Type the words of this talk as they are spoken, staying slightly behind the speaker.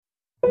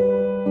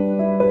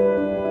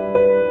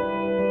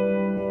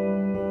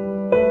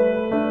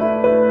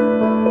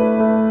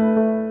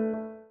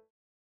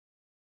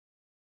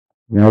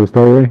You know the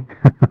story?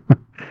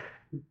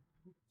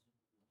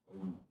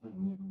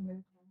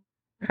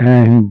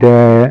 And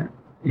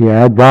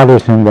it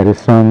bothers him that his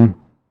son,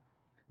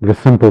 the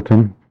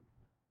simpleton,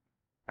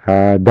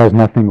 does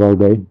nothing all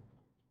day.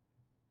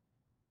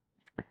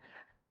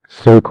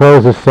 So he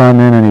calls his son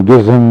in and he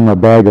gives him a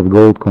bag of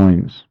gold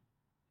coins.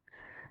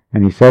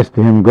 And he says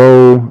to him,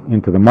 go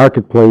into the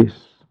marketplace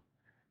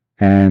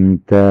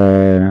and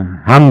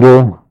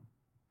handle,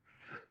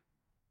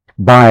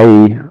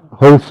 buy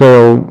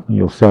wholesale,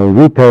 you'll sell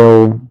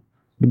retail,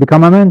 you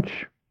become a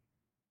mensch.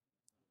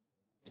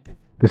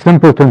 The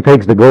simpleton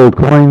takes the gold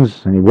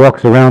coins and he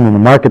walks around in the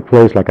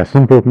marketplace like a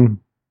simpleton.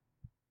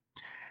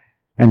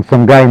 And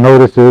some guy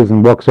notices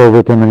and walks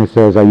over to him and he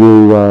says, are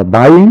you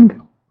buying?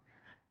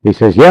 He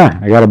says, yeah,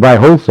 I got to buy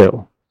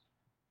wholesale.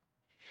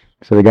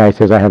 So the guy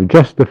says, I have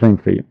just the thing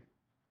for you.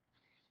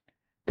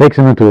 Takes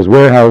him into his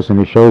warehouse and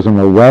he shows him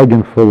a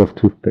wagon full of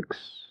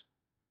toothpicks.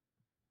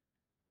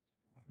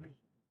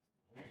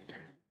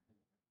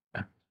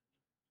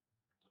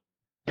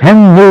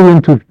 $10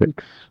 million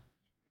toothpicks.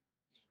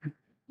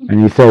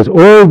 And he says,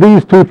 all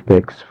these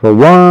toothpicks for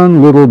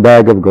one little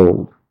bag of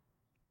gold.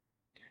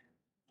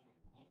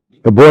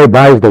 The boy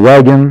buys the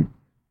wagon,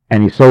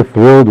 and he's so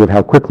thrilled with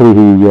how quickly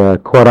he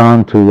caught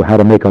on to how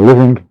to make a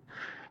living.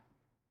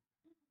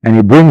 And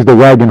he brings the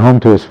wagon home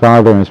to his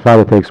father, and his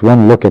father takes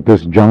one look at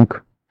this junk,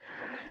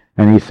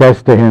 and he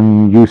says to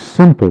him, you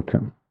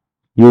simpleton,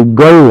 you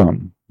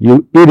golem,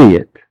 you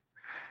idiot.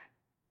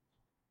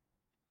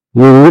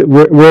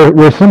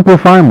 We're simple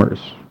farmers.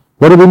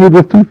 What do we need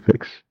with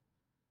toothpicks?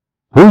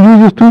 Who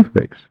uses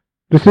toothpicks?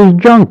 This is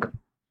junk.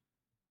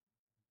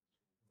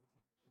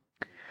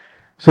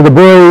 So the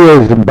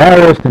boy is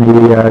embarrassed and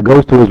he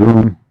goes to his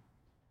room.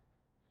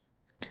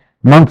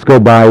 Months go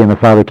by and the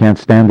father can't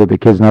stand it. The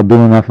kid's not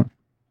doing nothing.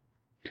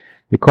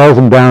 He calls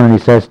him down and he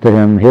says to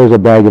him, here's a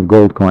bag of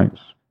gold coins.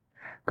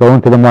 Go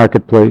into the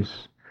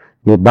marketplace.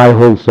 You'll buy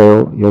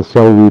wholesale. You'll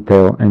sell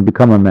retail and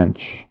become a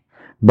mensch.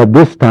 But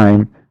this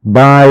time,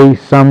 buy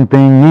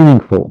something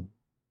meaningful.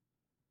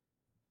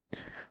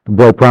 The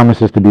boy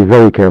promises to be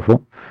very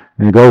careful.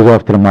 And he goes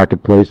off to the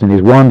marketplace and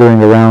he's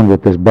wandering around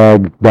with this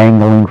bag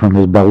dangling from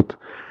his belt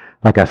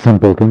like a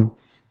simpleton.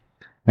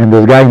 And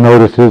this guy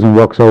notices and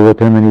walks over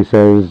to him and he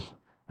says,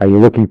 are you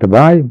looking to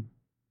buy?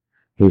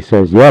 He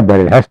says, yeah,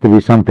 but it has to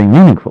be something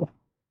meaningful.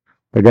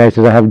 The guy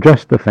says, I have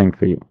just the thing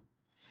for you.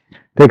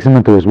 Takes him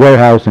into his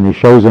warehouse and he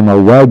shows him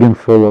a wagon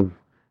full of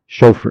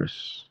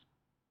shofars.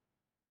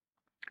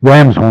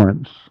 Ram's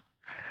horns.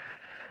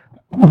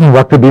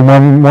 What could be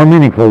more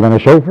meaningful than a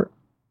shofar?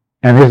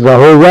 And this is a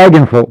whole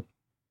wagon full.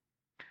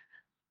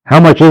 How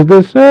much is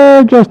this?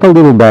 Just a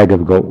little bag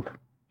of gold.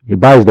 He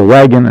buys the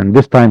wagon, and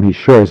this time he's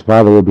sure his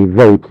father will be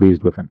very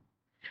pleased with him.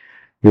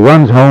 He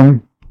runs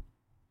home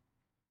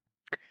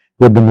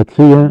with the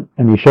mitzvah,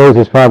 and he shows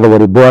his father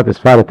what he bought. His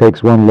father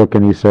takes one look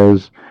and he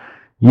says,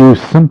 you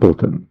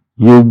simpleton,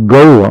 you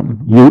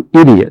golem, you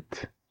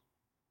idiot.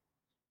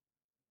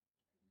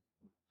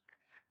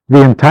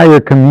 The entire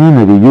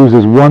community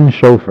uses one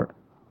shofar,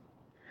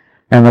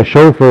 and the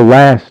shofar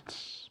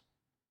lasts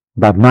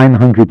about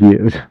 900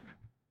 years.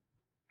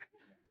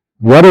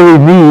 What do we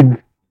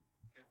need?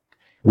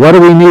 What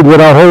do we need with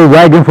a whole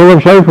wagon full of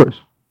shofars?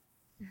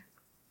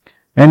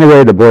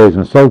 Anyway, the boy is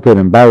insulted,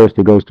 embarrassed.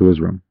 He goes to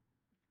his room.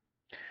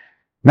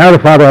 Now the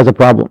father has a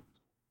problem.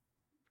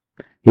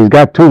 He's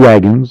got 2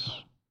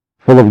 wagons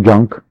full of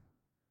junk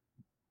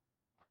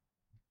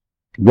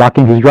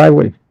blocking his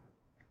driveway.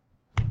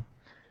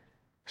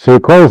 So he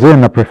calls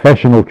in a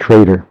professional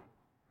trader.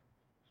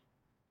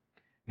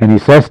 And he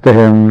says to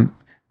him,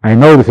 I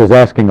know this is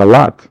asking a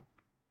lot.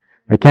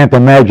 I can't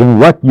imagine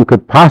what you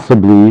could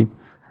possibly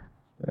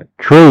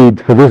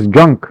trade for this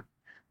junk.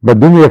 But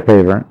do me a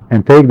favor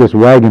and take this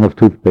wagon of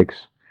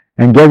toothpicks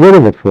and get rid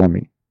of it for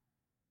me.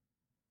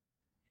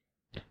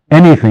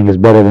 Anything is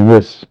better than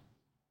this.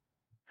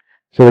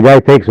 So the guy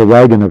takes a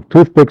wagon of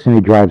toothpicks and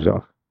he drives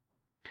off.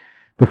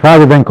 The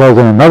father then calls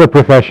in another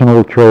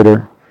professional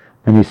trader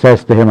and he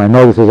says to him, I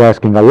know this is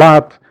asking a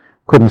lot.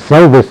 Couldn't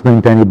sell this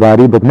thing to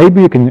anybody, but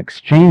maybe you can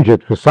exchange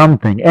it for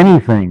something.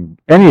 Anything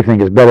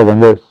is better than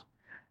this.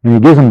 And he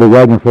gives him the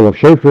wagon full of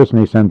shofars and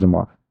he sends him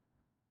off.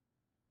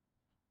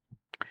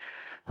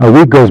 A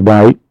week goes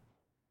by,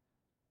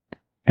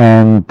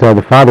 and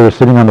the father is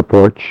sitting on the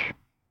porch,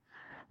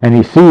 and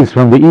he sees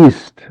from the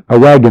east a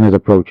wagon is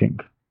approaching.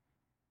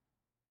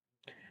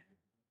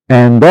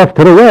 And off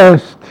to the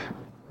west,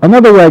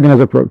 another wagon is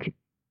approaching.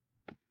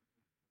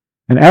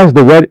 And as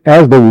the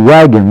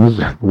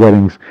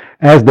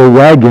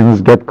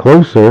wagons get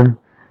closer,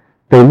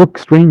 they look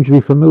strangely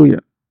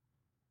familiar.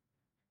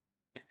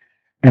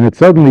 And it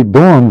suddenly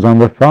dawns on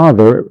the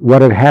father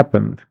what had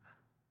happened.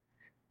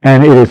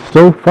 And it is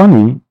so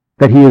funny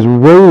that he is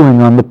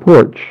rolling on the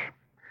porch.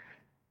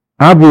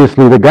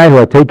 Obviously, the guy who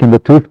had taken the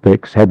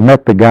toothpicks had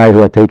met the guy who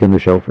had taken the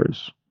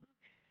shofars.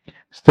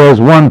 Says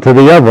one to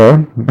the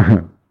other,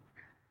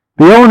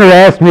 the owner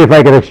asked me if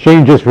I could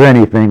exchange this for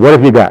anything. What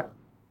have you got?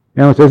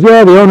 The owner says,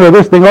 yeah, the owner of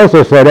this thing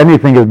also said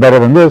anything is better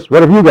than this.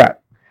 What have you got?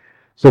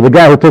 So the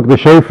guy who took the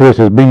shofars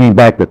is bringing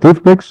back the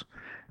toothpicks,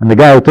 and the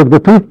guy who took the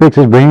toothpicks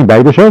is bringing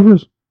back the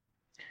shofars.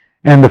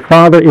 And the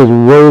father is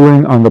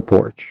rolling on the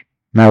porch.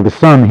 Now the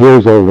son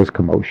hears all this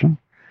commotion,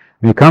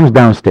 and he comes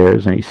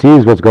downstairs and he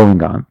sees what's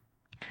going on.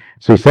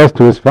 So he says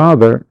to his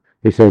father,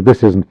 he says,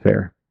 this isn't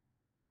fair.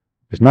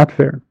 It's not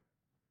fair.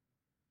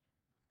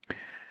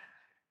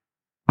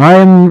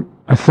 I'm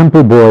a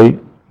simple boy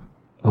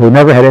who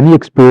never had any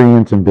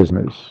experience in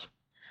business.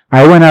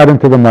 I went out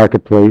into the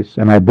marketplace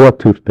and I bought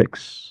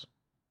toothpicks.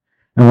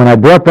 And when I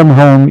brought them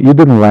home, you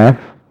didn't laugh.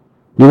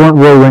 You weren't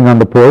rolling on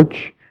the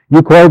porch.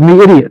 You called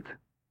me idiot.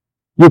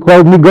 You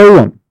called me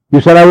golem. You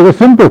said I was a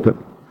simpleton.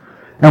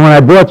 And when I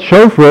brought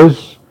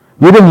shofars,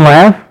 you didn't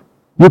laugh.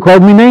 You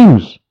called me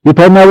names. You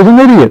told me I was an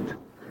idiot.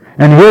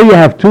 And here you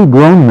have two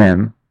grown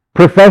men,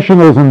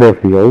 professionals in their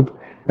field,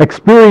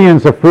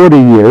 experience of 40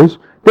 years.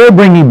 They're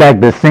bringing back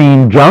the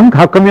same junk.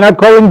 How come you're not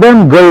calling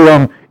them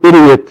golem,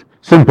 idiot,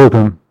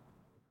 simpleton?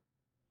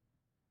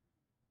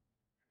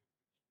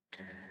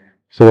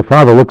 So the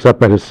father looks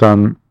up at his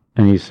son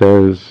and he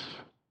says,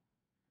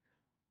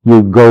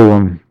 you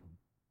golem,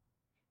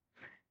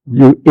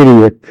 you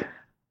idiot.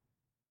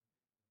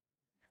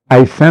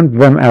 I sent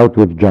them out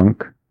with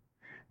junk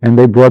and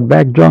they brought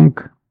back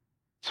junk.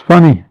 It's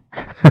funny.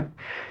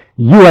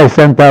 You I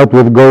sent out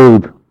with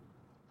gold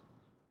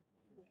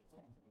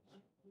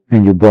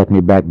and you brought me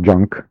back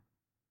junk.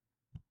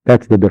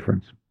 That's the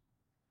difference.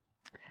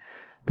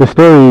 The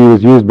story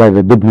was used by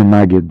the Dubno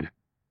Maggid,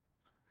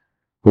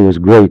 who was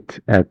great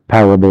at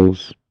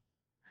parables,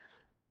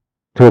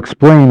 to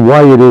explain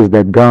why it is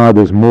that God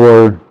is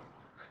more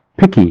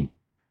picky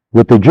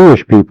with the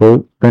Jewish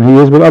people than he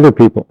is with other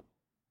people.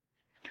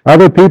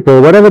 Other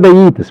people, whatever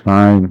they eat is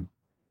fine.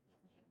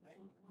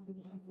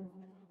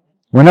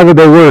 Whenever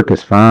they work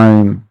is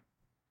fine.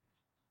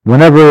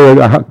 Whenever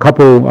a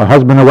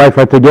husband and wife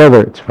are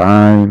together, it's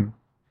fine.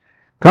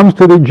 Comes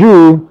to the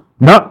Jew,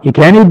 no, you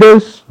can't eat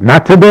this,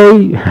 not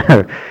today,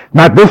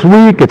 not this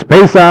week, it's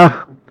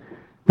Pesach.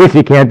 This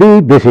you can't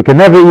eat, this you can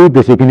never eat,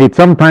 this you can eat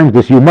sometimes,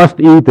 this you must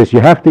eat, this you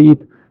have to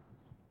eat.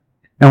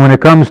 And when it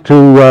comes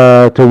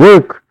to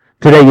work,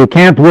 today you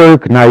can't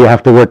work, now you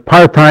have to work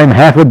part-time,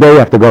 half a day, you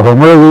have to go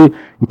home early,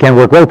 you can't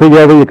work all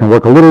together, you can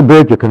work a little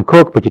bit, you can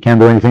cook, but you can't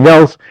do anything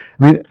else.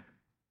 I mean,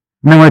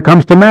 and then when it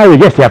comes to marriage,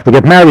 yes, you have to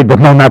get married, but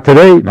no, not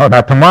today, no,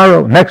 not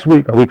tomorrow, next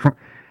week, a week from...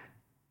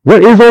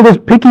 What is all this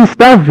picky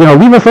stuff?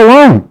 Leave us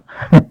alone.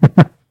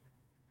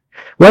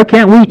 Why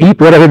can't we eat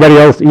what everybody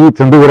else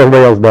eats and do what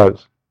everybody else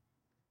does?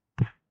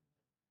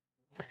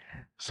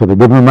 So the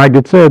Dubno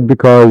Maggid said,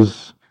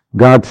 because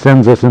God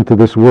sends us into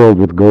this world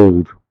with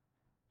gold,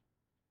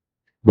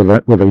 with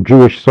a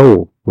Jewish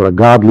soul, with a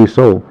godly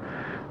soul.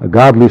 A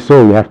godly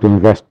soul you have to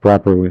invest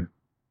properly.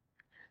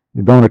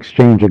 You don't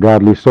exchange a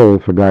godly soul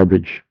for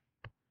garbage.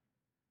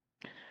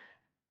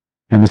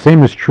 And the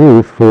same is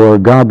true for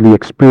godly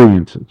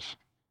experiences.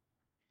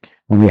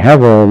 When we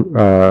have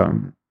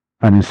an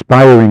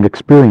inspiring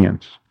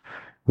experience,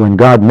 when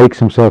God makes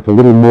himself a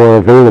little more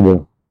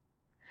available,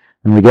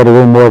 and we get a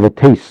little more of a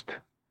taste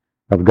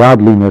of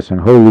godliness and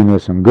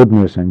holiness and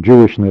goodness and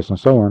Jewishness and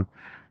so on,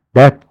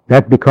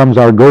 that becomes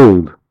our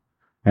gold.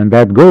 And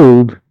that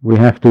gold we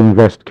have to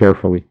invest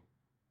carefully.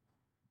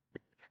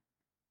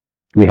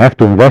 We have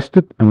to invest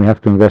it, and we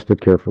have to invest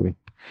it carefully.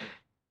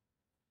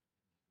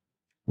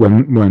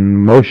 When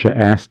Moshe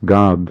asked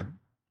God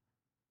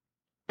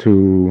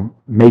to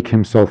make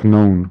himself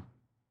known,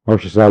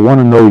 Moshe said, I want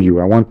to know you,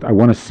 I want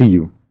to see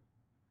you.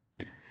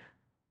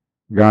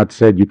 God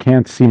said, you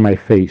can't see my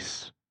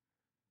face,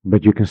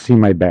 but you can see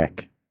my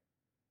back.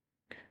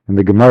 And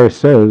the Gemara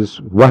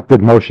says, what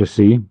did Moshe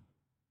see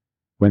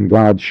when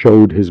God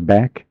showed his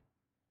back?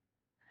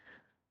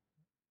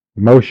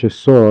 Moshe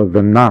saw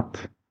the knot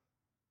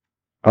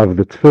of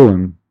the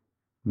tefillin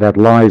that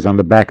lies on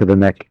the back of the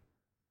neck.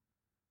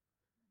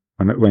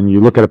 When you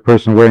look at a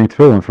person wearing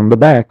tefillin from the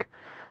back,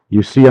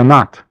 you see a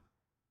knot.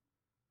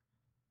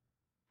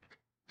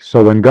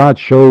 So when God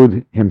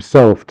showed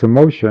himself to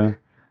Moshe,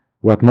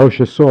 what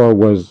Moshe saw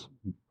was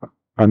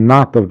a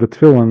knot of the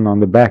tefillin on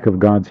the back of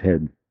God's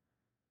head,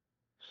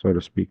 so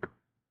to speak.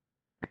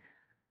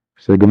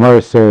 So the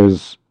Gemara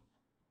says,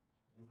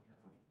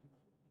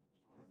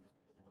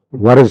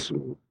 what is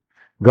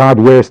God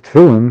wears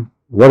tefillin?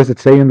 What does it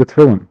say in the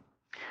tefillin?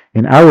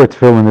 In our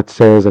tefillin it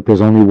says that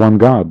there's only one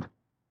God.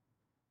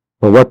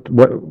 But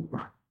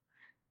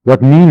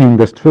what meaning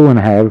does tefillin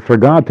have for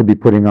God to be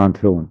putting on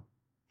tefillin?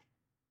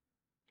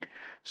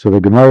 So the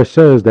Gemara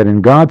says that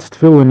in God's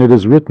tefillin it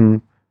is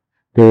written,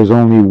 there is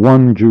only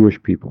one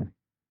Jewish people.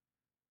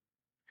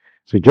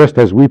 So just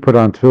as we put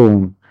on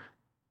tefillin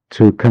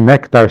to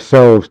connect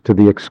ourselves to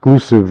the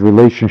exclusive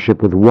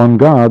relationship with one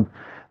God,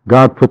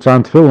 God puts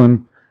on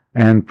tefillin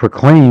and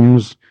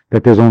proclaims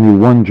that there's only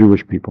one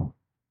Jewish people.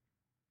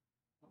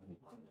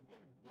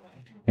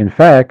 In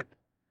fact,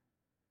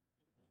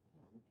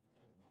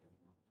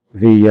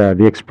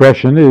 the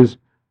expression is,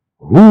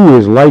 who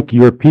is like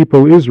your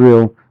people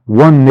Israel,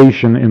 one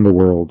nation in the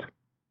world?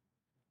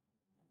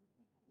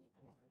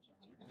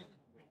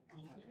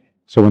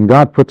 So when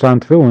God puts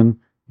on tefillin,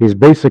 is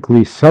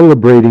basically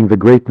celebrating the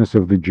greatness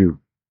of the Jew.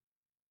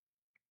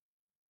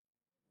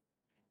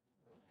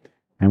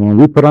 And when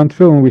we put on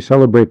tefillin, we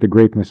celebrate the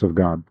greatness of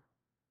God.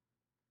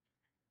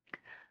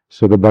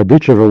 So the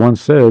Berditchever once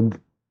said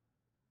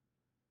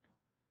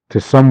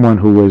to someone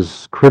who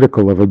was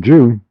critical of a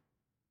Jew,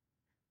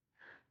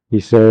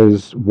 he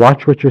says,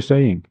 watch what you're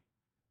saying.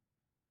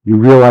 You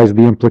realize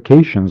the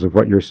implications of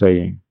what you're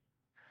saying.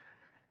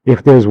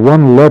 If there's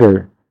one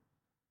letter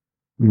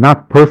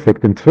not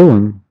perfect in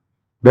tefillin,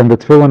 then the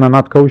tefillin are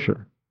not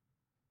kosher.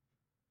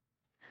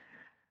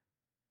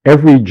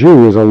 Every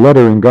Jew is a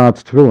letter in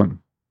God's tefillin.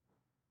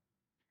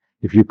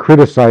 If you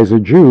criticize a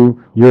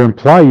Jew, you're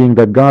implying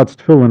that God's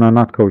tefillin are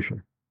not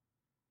kosher.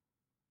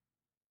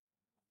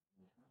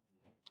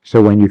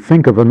 So when you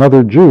think of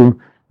another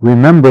Jew,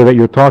 remember that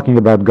you're talking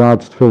about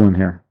God's tefillin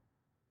here.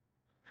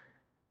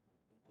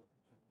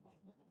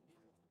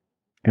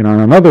 And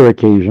on another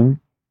occasion,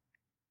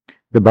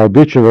 the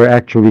Berditchever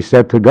actually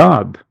said to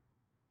God,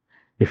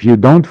 if you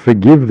don't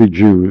forgive the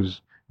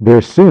Jews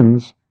their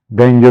sins,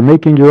 then you're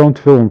making your own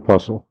tefillin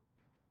puzzle.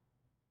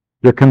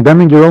 You're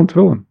condemning your own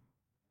tefillin.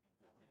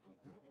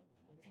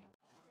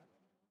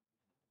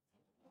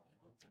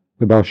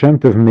 The Baal Shem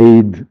Tov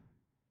made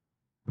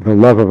the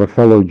love of a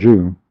fellow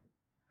Jew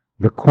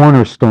the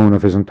cornerstone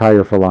of his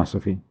entire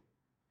philosophy.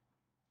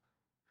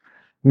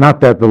 Not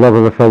that the love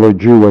of a fellow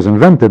Jew was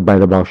invented by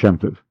the Baal Shem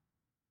Tov.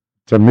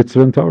 It's a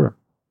mitzvah in Torah.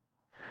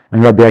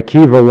 And Rabbi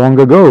Akiva long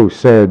ago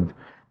said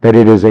that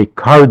it is a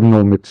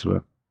cardinal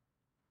mitzvah,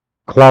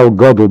 klal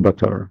gadol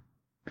b'Torah.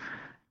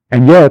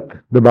 And yet,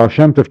 the Baal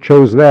Shem Tov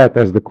chose that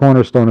as the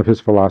cornerstone of his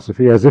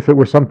philosophy, as if it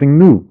were something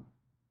new.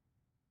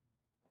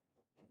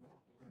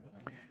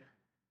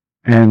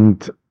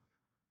 And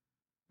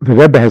the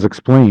Rebbe has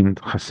explained,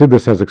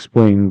 Hasidus has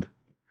explained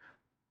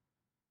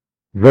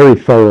very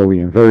thoroughly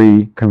and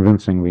very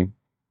convincingly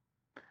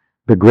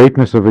the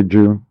greatness of a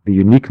Jew, the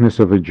uniqueness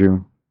of a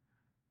Jew,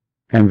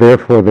 and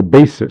therefore the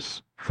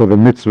basis for the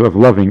mitzvah of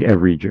loving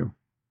every Jew.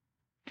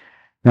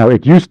 Now,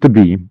 it used to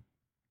be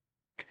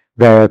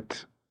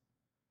that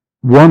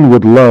one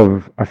would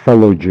love a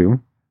fellow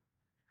Jew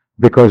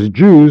because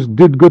Jews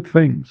did good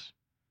things.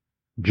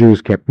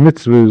 Jews kept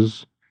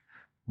mitzvahs,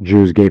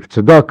 Jews gave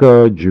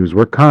tzedakah, Jews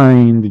were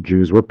kind,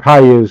 Jews were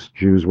pious,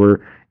 Jews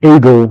were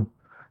edel,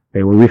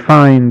 they were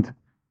refined.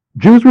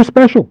 Jews were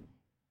special.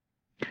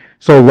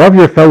 So love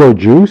your fellow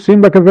Jew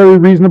seemed like a very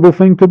reasonable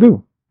thing to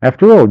do.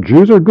 After all,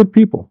 Jews are good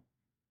people.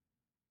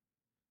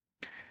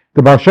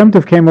 The Baal Shem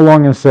Tov came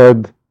along and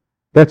said,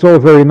 that's all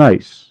very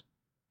nice,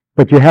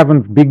 but you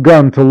haven't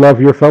begun to love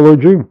your fellow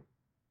Jew.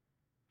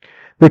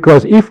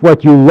 Because if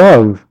what you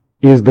love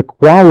is the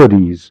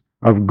qualities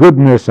of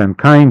goodness and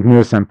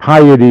kindness and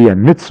piety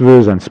and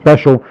mitzvahs and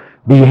special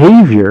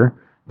behavior,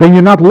 then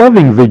you're not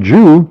loving the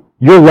Jew,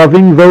 you're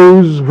loving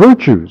those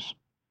virtues.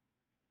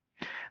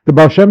 The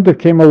Baal Shem Tov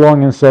came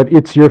along and said,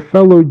 it's your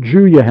fellow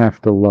Jew you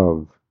have to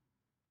love,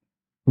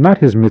 not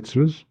his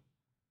mitzvahs,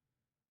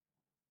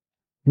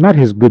 not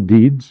his good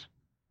deeds.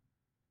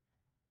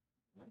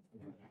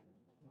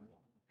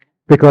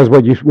 Because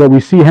what we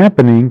see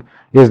happening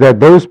is that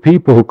those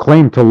people who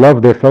claim to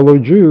love their fellow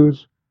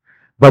Jews,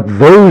 but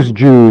those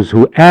Jews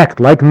who act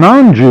like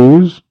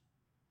non-Jews,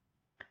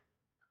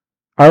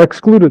 are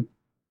excluded.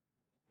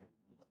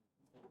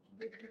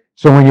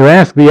 So when you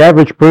ask the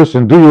average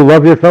person, do you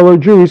love your fellow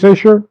Jew? He says,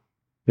 sure.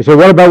 You say,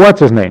 what about what's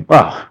his name?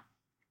 Well,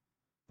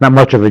 not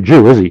much of a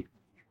Jew, is he?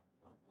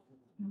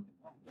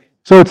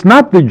 So it's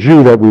not the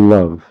Jew that we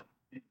love.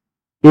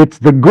 It's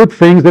the good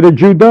things that a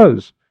Jew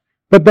does.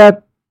 But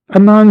that a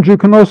non-Jew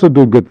can also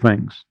do good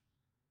things.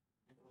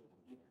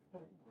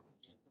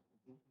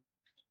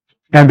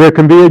 And there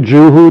can be a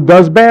Jew who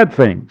does bad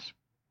things.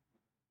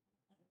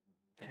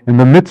 And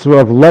the mitzvah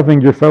of loving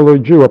your fellow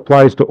Jew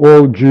applies to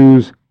all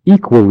Jews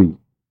equally.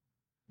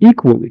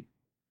 Equally.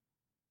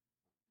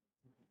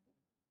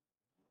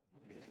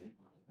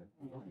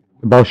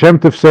 The Baal Shem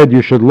Tov said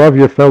you should love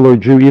your fellow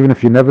Jew even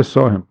if you never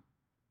saw him.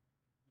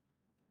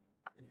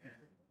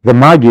 The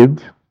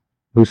Maggid,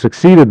 who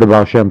succeeded the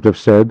Baal Shem Tov,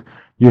 said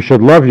you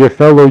should love your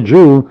fellow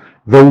Jew,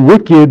 the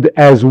wicked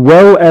as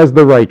well as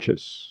the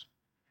righteous.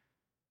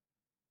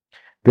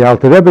 The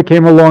Alter Rebbe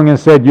came along and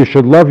said you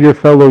should love your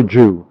fellow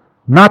Jew,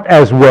 not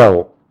as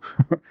well,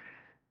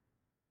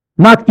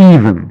 not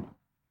even.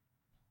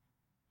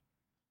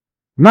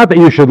 Not that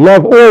you should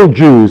love all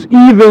Jews,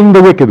 even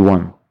the wicked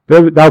one.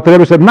 The Alter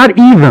Rebbe said, not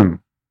even.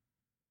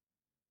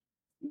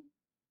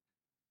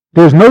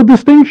 There's no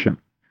distinction.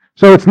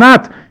 So it's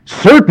not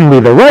certainly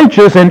the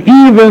righteous and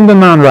even the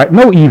non-righteous.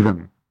 No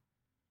even.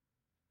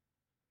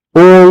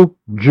 All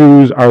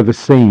Jews are the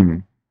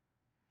same.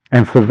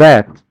 And for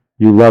that,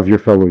 you love your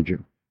fellow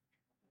Jew.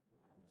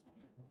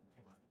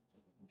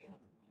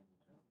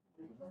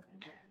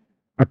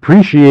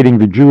 Appreciating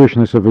the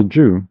Jewishness of a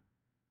Jew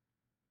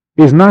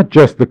is not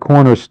just the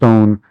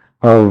cornerstone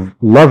of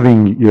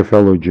loving your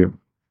fellow Jew.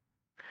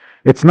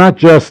 It's not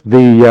just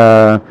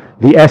the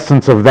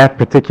essence of that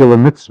particular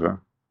mitzvah.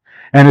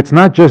 And it's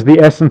not just the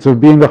essence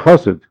of being a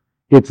chassid.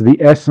 It's the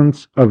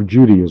essence of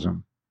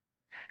Judaism.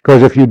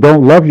 Because if you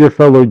don't love your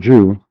fellow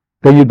Jew,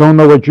 then you don't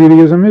know what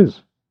Judaism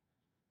is.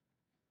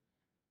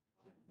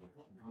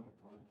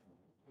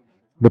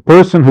 The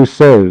person who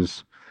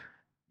says,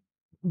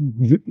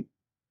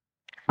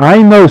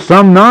 I know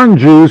some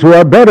non-Jews who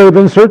are better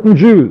than certain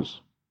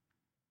Jews,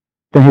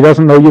 then he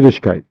doesn't know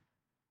Yiddishkeit.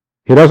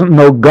 He doesn't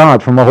know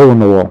God from a hole in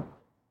the wall.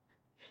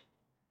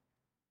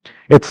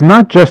 It's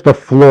not just a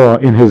flaw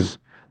in his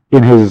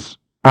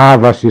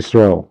Ahavas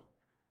Yisrael.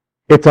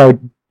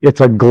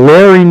 It's a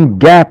glaring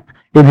gap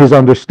in his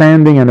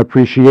understanding and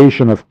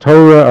appreciation of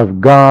Torah,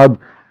 of God,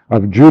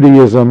 of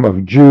Judaism,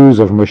 of Jews,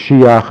 of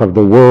Mashiach, of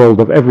the world,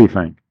 of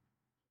everything.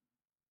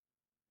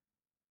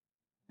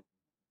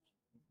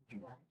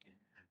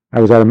 I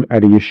was at a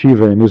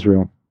yeshiva in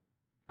Israel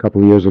a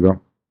couple of years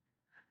ago,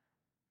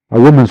 a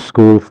women's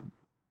school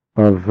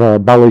of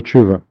Balei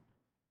Tshuva.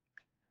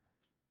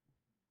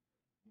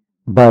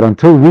 But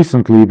until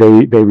recently,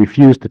 they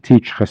refused to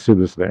teach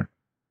Hasidus there.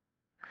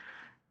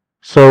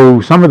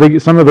 So some of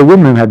the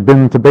women had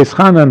been to Beis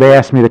Chana, and they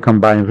asked me to come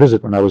by and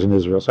visit when I was in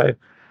Israel. So I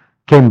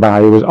came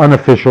by. It was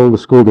unofficial. The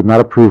school did not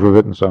approve of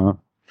it, and so on.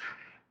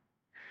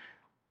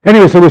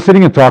 Anyway, so we're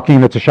sitting and talking,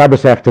 and it's a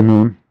Shabbos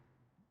afternoon,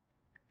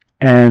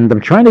 and I'm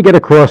trying to get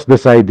across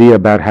this idea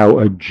about how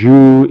a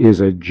Jew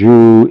is a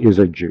Jew is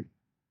a Jew.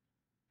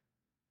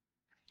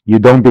 You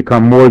don't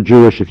become more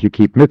Jewish if you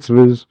keep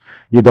mitzvahs.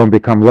 You don't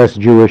become less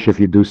Jewish if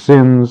you do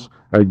sins.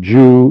 A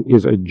Jew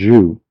is a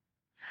Jew.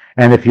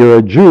 And if you're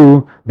a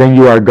Jew, then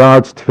you are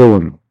God's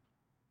tefillin.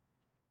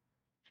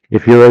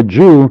 If you're a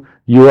Jew,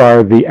 you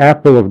are the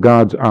apple of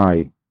God's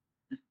eye.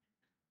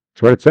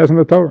 That's what it says in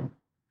the Torah.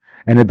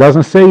 And it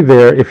doesn't say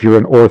there if you're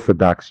an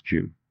Orthodox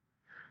Jew.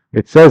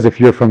 It says if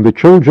you're from the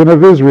children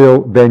of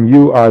Israel, then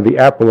you are the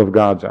apple of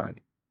God's eye.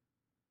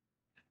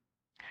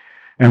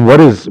 And what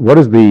is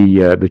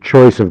the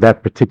choice of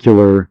that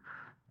particular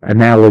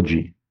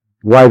analogy?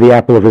 Why the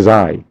apple of his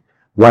eye?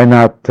 Why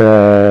not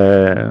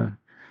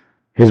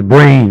his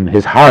brain,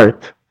 his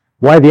heart?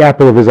 Why the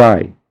apple of his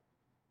eye?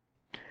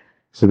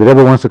 So the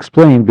Rebbe once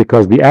explained,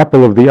 because the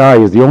apple of the eye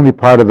is the only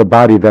part of the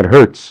body that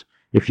hurts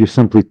if you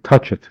simply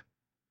touch it.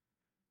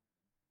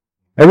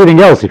 Everything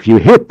else, if you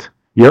hit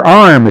your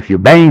arm, if you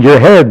bang your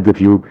head,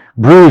 if you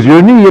bruise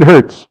your knee, it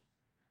hurts.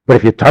 But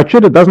if you touch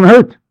it, it doesn't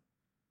hurt.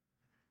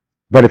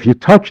 But if you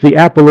touch the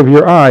apple of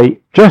your eye,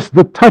 just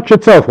the touch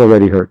itself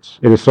already hurts.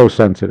 It is so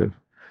sensitive.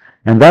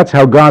 And that's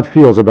how God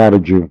feels about a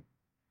Jew.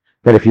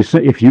 That if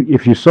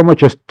you so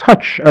much as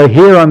touch a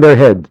hair on their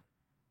head,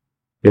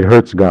 it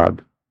hurts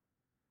God.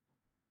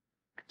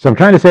 So I'm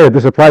trying to say that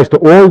this applies to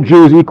all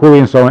Jews equally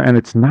and so on, and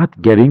it's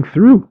not getting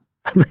through.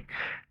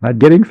 Not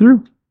getting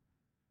through.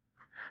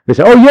 They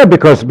say, oh yeah,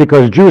 because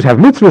Jews have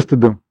mitzvahs to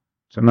do.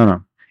 So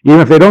no.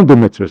 Even if they don't do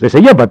mitzvahs. They say,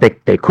 yeah, but they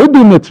could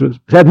do mitzvahs.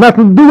 It had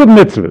nothing to do with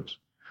mitzvahs.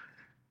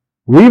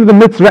 Leave the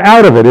mitzvah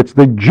out of it. It's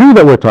the Jew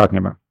that we're talking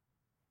about.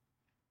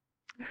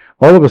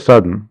 All of a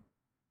sudden,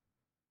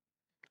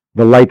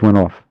 the light went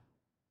off.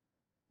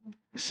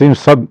 It seems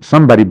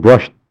somebody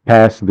brushed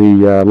past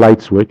the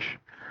light switch.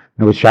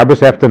 It was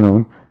Shabbos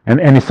afternoon,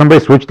 and somebody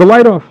switched the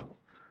light off.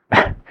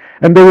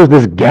 And there was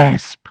this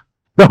gasp.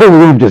 The whole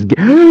room just...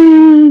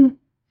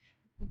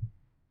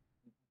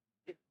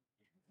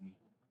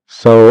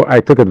 So I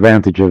took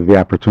advantage of the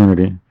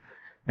opportunity,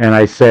 and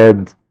I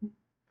said,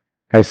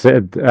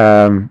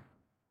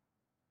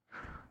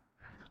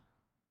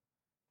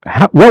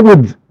 what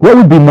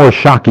would be more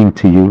shocking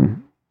to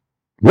you?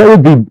 What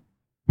would be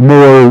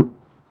more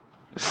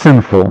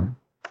sinful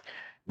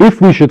if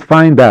we should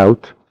find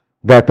out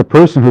that the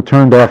person who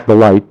turned off the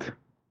light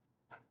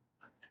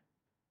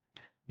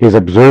is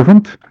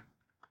observant,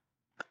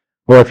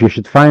 or if you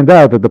should find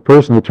out that the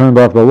person who turned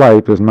off the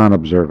light was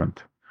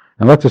non-observant?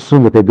 And let's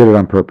assume that they did it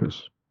on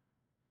purpose.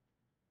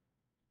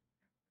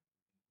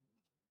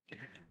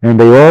 And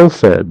they all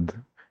said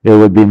it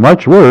would be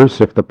much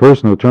worse if the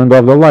person who turned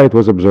off the light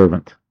was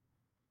observant.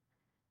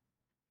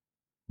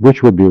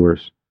 Which would be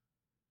worse?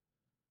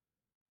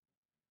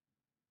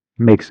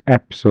 Makes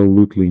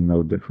absolutely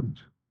no difference.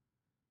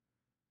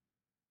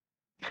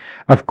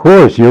 Of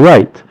course, you're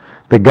right.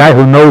 The guy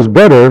who knows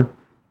better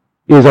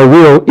is a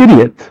real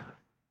idiot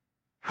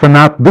for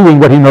not doing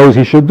what he knows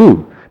he should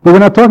do. But we're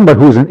not talking about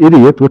who's an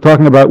idiot. We're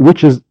talking about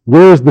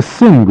where is the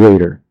sin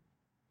greater?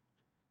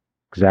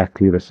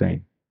 Exactly the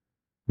same.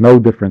 No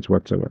difference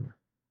whatsoever.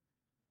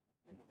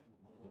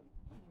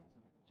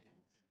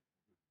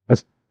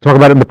 Let's talk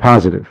about it in the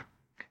positive.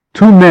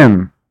 2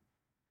 men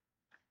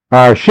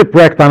are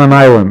shipwrecked on an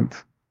island.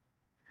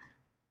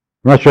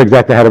 I'm not sure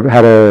exactly how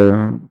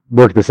to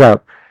work this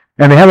out.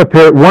 And they have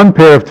one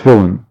pair of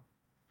tefillin.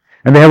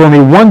 And they have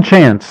only one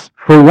chance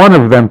for one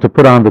of them to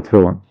put on the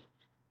tefillin.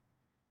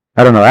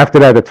 I don't know. After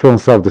that, the tefillin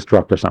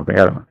self-destruct or something.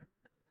 I don't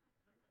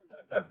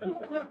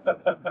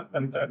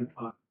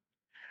know.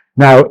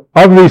 Now,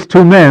 of these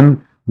 2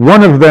 men,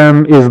 one of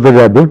them is the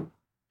Rebbe,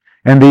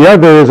 and the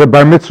other is a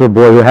bar mitzvah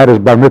boy who had his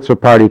bar mitzvah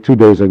party 2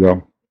 days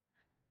ago,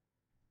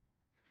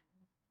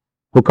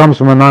 who comes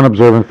from a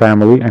non-observant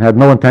family and had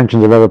no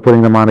intentions of ever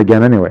putting them on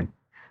again anyway.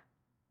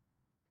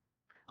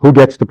 Who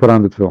gets to put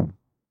on the tefillin?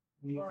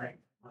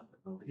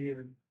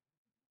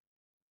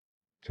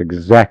 It's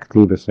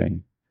exactly the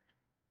same.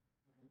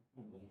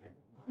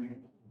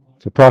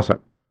 It's a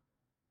toss-up.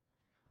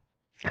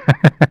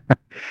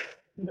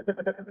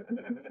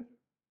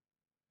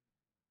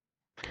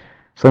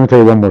 So let me tell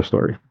you one more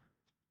story.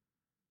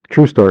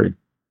 True story.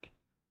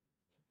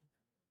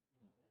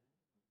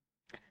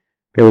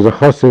 There was a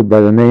chassid by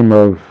the name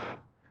of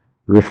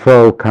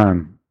Rifal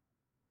Khan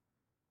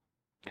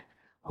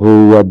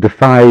who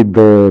defied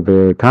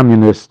the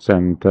communists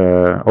and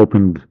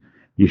opened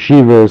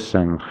yeshivas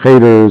and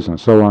cheters and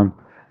so on.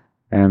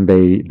 And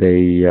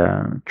they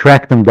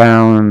tracked him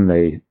down.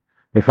 They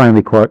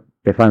finally caught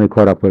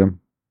up with him,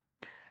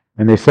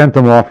 and they sent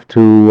him off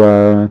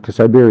to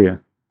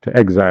Siberia, to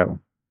exile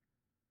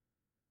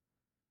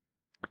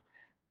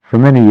for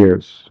many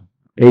years,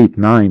 8,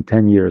 9,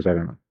 10 years, I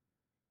don't know.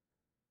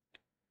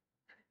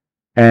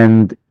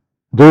 And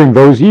during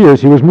those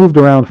years, he was moved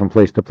around from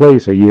place to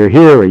place, a year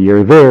here, a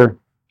year there.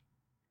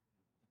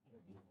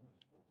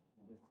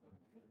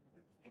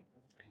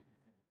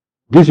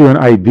 Gives you an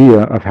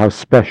idea of how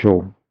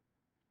special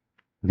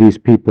these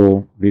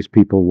people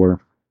were.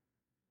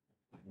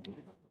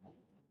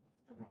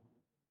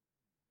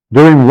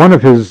 During one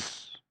of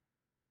his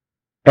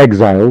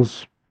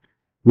exiles,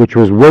 which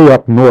was way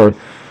up north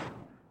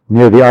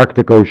near the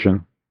Arctic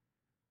Ocean,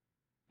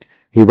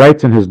 he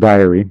writes in his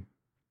diary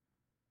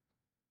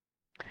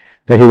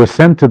that he was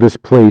sent to this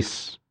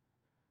place,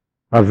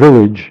 a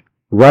village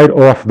right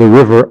off the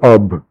river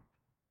Ob,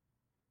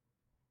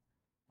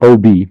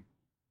 O-B,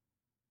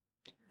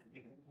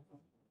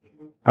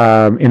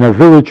 in a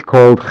village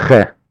called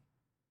Che.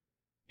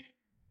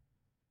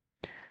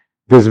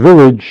 This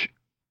village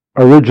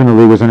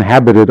originally was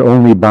inhabited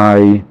only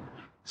by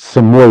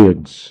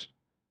Samoyeds,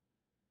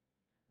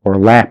 or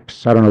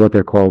Lapps, I don't know what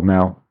they're called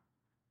now,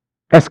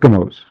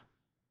 Eskimos.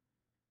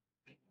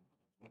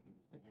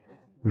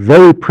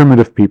 Very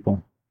primitive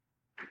people.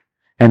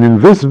 And in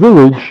this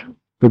village,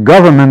 the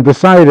government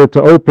decided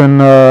to open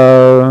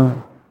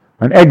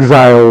an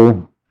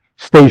exile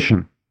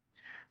station.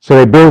 So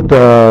they built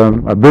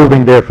a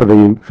building there for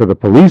the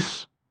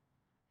police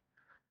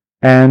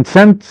and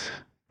sent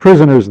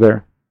prisoners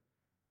there.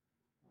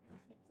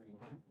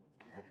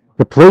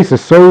 The place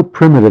is so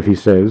primitive, he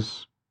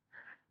says,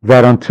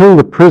 that until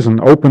the prison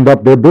opened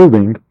up their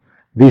building,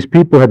 these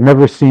people had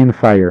never seen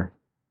fire.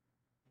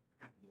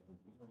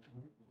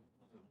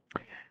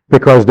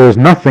 Because there's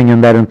nothing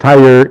in that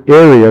entire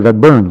area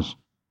that burns.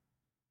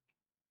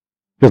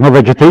 There's no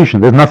vegetation,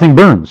 there's nothing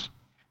burns.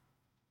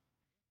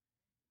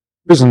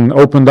 Prison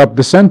opened up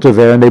the center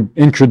there and they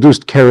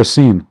introduced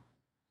kerosene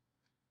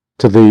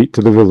to the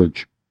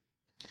village.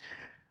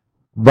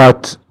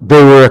 But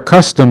they were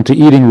accustomed to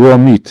eating raw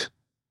meat,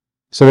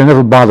 so they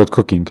never bothered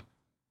cooking,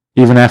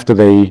 even after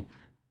they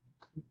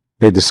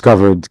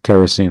discovered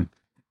kerosene.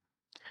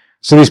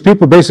 So these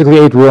people basically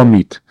ate raw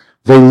meat.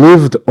 They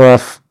lived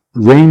off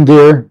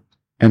reindeer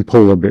and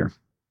polar bear.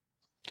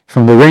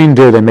 From the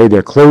reindeer, they made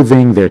their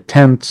clothing, their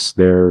tents,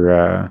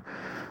 their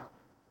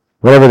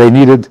whatever they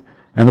needed.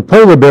 And the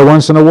polar bear,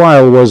 once in a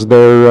while, was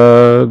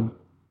their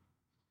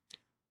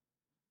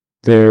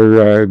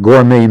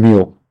gourmet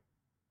meal.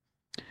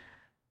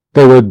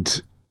 They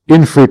would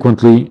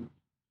infrequently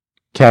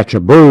catch a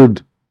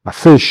bird, a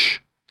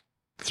fish,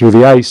 through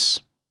the ice.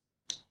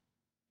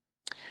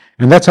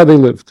 And that's how they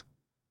lived.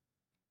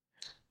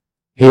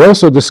 He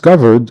also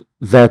discovered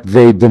that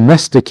they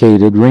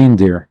domesticated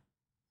reindeer.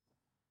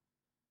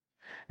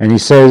 And he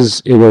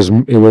says it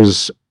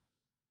was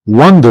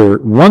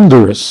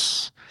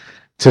wondrous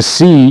to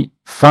see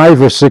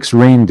 5 or 6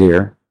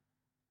 reindeer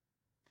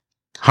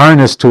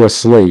harnessed to a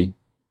sleigh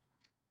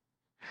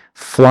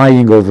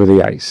flying over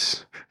the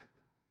ice.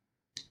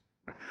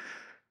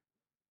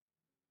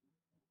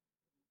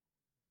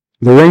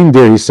 The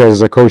reindeer, he says,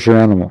 is a kosher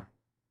animal.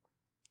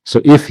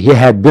 So if he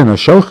had been a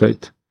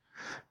shochet,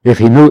 if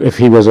he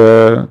was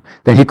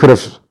then he could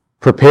have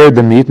prepared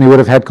the meat and he would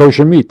have had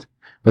kosher meat.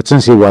 But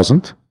since he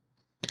wasn't,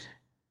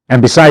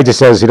 and besides he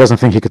says he doesn't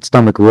think he could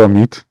stomach raw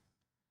meat,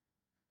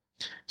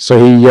 so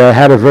he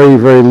had a very,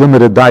 very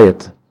limited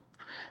diet.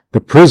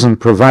 The prison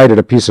provided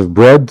a piece of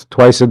bread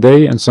twice a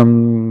day and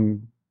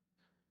some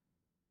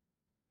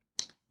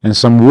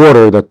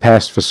water that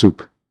passed for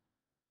soup.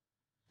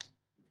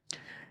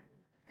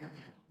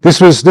 This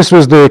was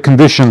the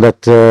condition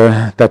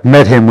that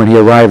met him when he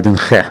arrived in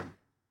Che.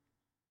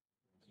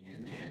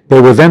 They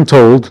were then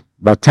told,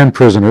 about 10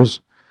 prisoners,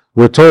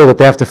 were told that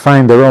they have to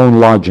find their own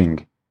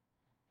lodging.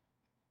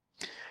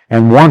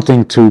 And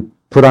wanting to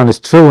put on his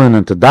tefillin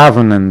and to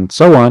daven and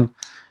so on,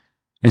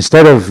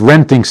 instead of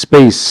renting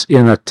space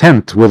in a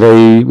tent with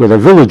a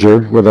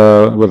villager, with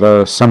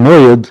a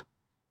Samoyed,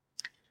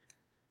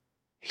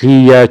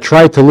 he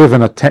tried to live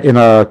in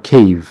a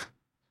cave.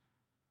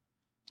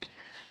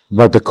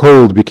 But the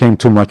cold became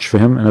too much for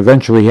him, and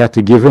eventually he had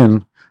to give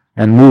in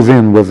and move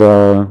in with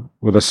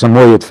a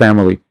Samoyed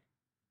family.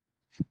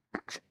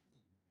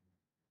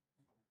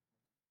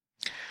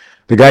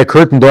 The guy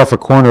curtained off a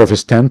corner of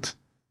his tent,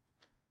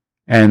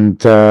 and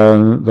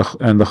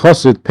the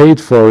chassid paid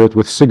for it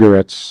with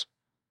cigarettes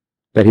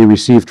that he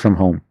received from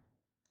home.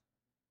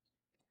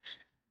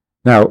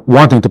 Now,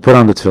 wanting to put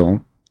on the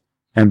tefillin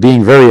and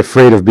being very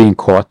afraid of being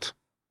caught,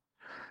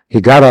 he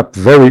got up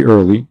very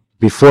early,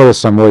 before the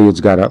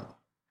Samoyeds got up,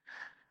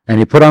 and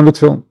he put on the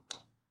tefillin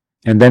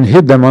and then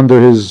hid them under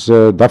his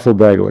duffel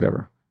bag or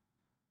whatever.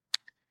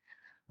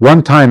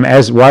 One time,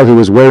 while he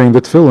was wearing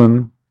the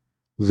tefillin,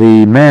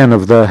 the man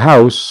of the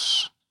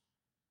house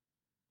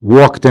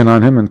walked in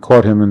on him and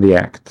caught him in the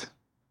act.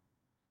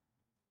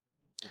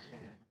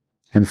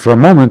 And for a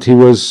moment he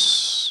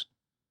was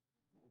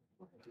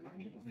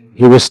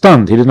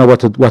stunned. He didn't know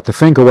what to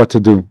think or what to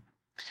do.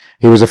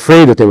 He was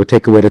afraid that they would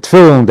take away the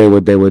tefillin,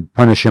 they would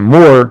punish him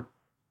more.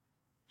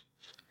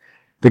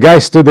 The guy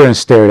stood there and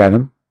stared at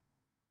him,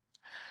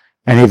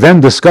 and he then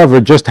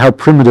discovered just how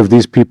primitive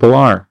these people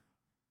are.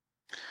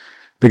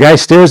 The guy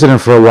stares at him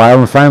for a while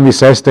and finally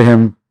says to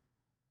him,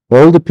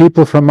 "All the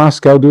people from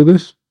Moscow do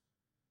this?"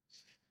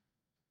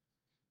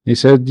 He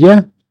said,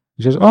 "Yeah."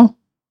 He says, "Oh,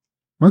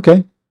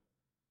 okay."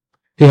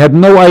 He had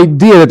no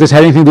idea that this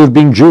had anything to do with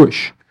being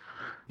Jewish.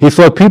 He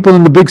thought people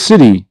in the big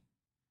city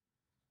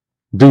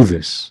do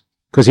this,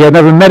 because he had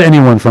never met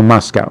anyone from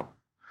Moscow.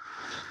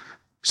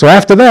 So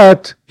after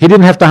that, he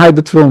didn't have to hide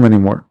the tefillin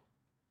anymore.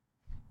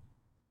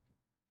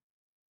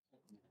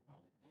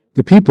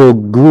 The people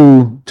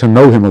grew to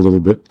know him a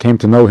little bit, came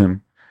to know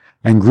him,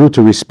 and grew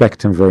to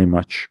respect him very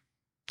much.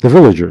 The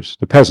villagers,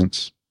 the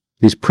peasants,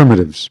 these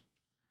primitives.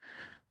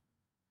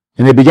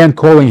 And they began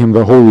calling him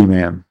the holy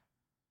man.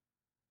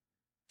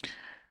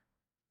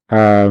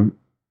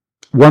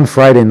 One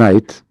Friday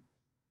night,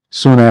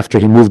 soon after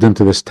he moved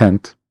into this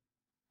tent,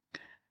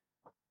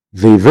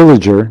 the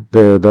villager,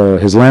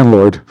 his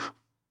landlord,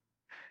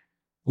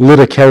 lit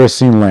a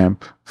kerosene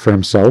lamp for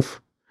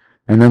himself,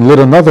 and then lit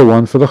another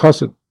one for the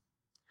chassid.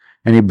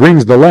 And he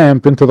brings the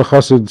lamp into the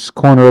chassid's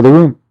corner of the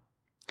room.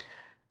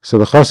 So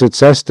the chassid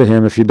says to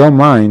him, "If you don't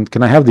mind,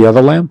 can I have the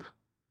other lamp?"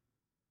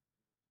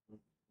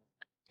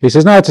 He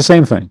says, "No, it's the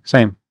same thing,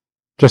 same,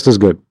 just as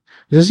good."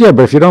 He says, "Yeah,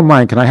 but if you don't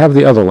mind, can I have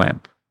the other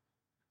lamp?"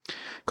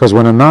 Because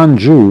when a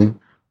non-Jew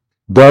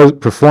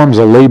performs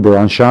a labor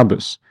on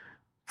Shabbos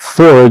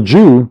for a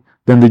Jew,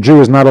 then the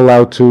Jew is not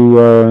allowed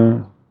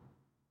to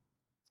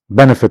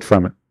benefit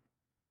from it.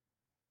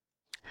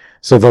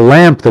 So the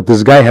lamp that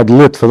this guy had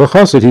lit for the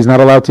chassid, he's not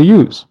allowed to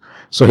use.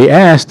 So he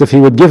asked if he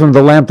would give him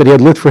the lamp that he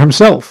had lit for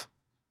himself.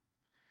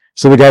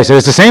 So the guy said,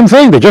 "It's the same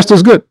thing, they're just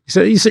as good."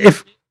 He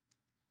said,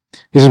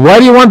 "Why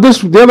do you want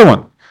the other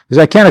one?" He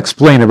said, "I can't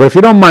explain it, but if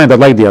you don't mind, I'd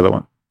like the other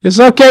one." He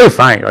said, "Okay,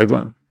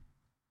 fine."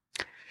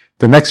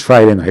 The next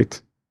Friday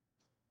night,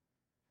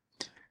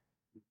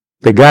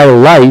 the guy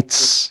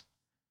lights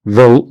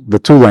the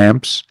two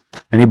lamps,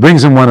 and he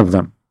brings him one of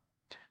them.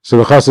 So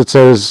the chassid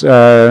says,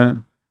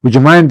 "Would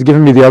you mind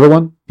giving me the other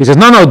one?" He says,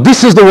 No,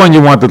 this is the one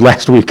you wanted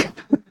last week."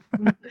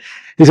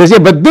 He says, "Yeah,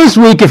 but this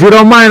week, if you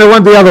don't mind, I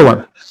want the other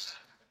one."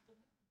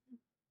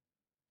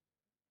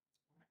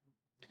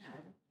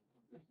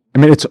 I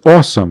mean, it's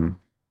awesome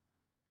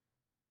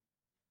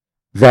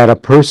that a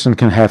person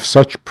can have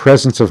such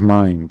presence of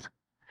mind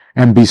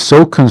and be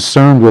so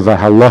concerned with the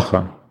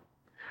halacha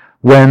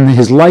when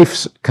his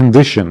life's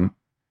condition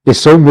is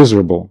so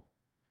miserable,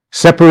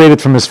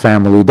 separated from his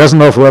family, doesn't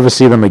know if he'll ever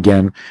see them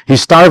again,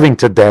 he's starving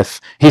to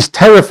death, he's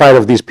terrified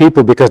of these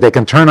people because they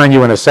can turn on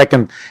you in a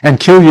second and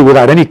kill you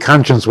without any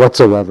conscience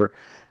whatsoever.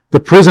 The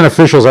prison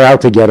officials are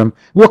out to get him.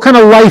 What kind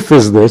of life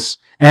is this?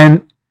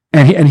 And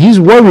he's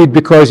worried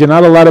because you're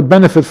not allowed to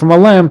benefit from a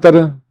lamp that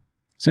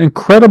it's an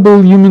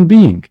incredible human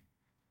being.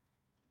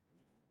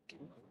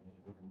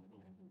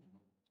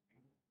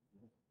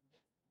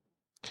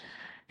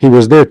 He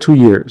was there 2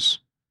 years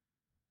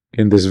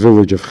in this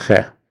village of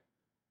Che.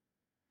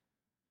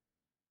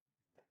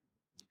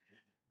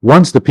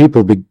 Once the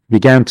people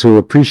began to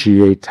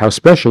appreciate how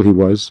special he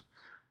was,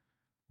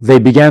 they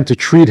began to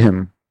treat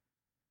him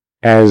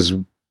as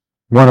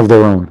one of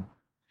their own.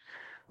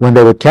 When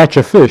they would catch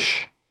a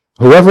fish,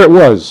 whoever it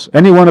was,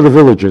 any one of the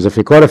villagers, if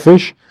he caught a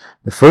fish,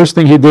 the first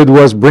thing he did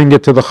was bring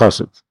it to the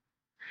chassid.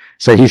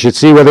 So he should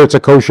see whether it's a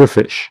kosher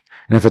fish.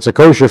 And if it's a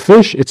kosher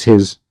fish, it's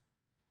his.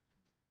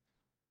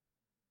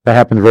 That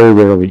happened very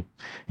rarely.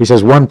 He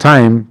says one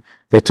time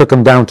they took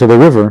him down to the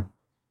river,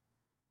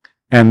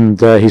 and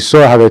he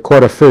saw how they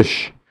caught a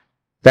fish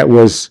that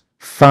was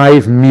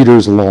 5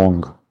 meters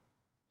long.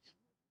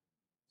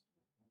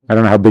 I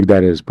don't know how big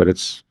that is, but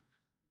it's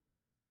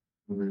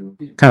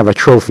kind of a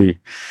trophy.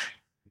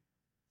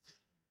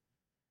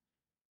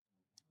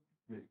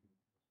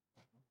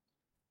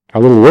 A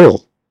little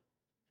whale.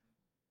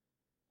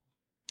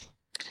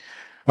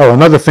 Oh,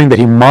 another thing that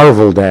he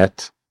marveled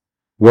at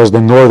was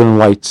the northern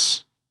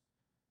lights.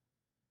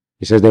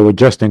 He says they were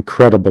just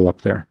incredible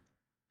up there.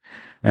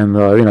 And,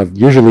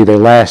 usually they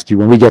last you.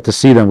 When we get to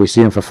see them, we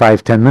see them for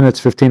 5, 10 minutes,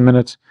 15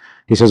 minutes.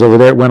 He says over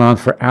there it went on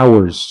for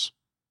hours.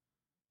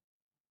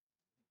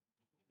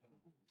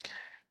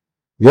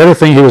 The other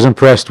thing he was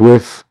impressed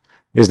with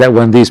is that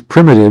when these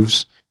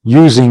primitives,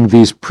 using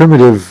these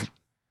primitive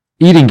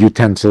eating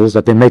utensils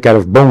that they make out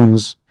of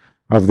bones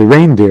of the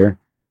reindeer,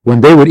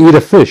 when they would eat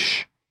a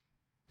fish,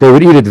 they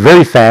would eat it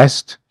very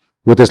fast,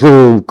 with this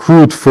little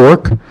crude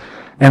fork,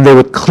 and they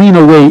would clean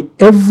away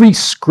every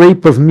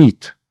scrape of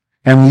meat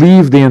and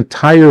leave the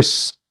entire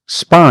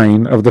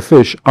spine of the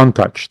fish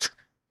untouched.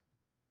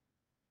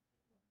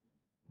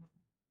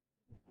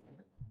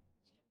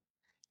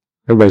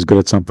 Everybody's good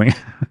at something.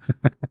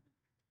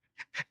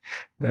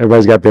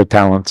 Everybody's got their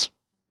talents.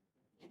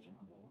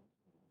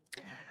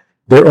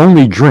 Their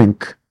only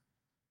drink,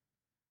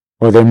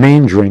 or their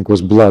main drink,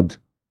 was blood.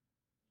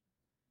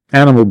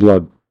 Animal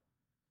blood.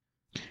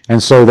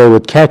 And so they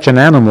would catch an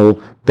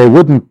animal, they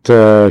wouldn't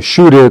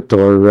shoot it,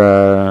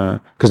 or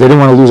because they didn't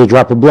want to lose a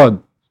drop of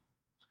blood.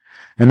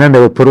 And then they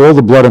would put all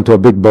the blood into a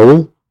big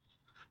bowl,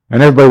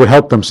 and everybody would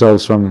help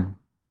themselves from,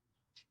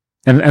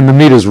 and the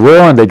meat is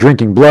raw, and they're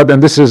drinking blood,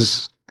 and this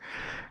is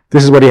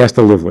what he has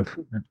to live with.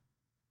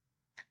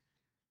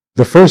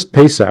 The first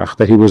Pesach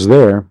that he was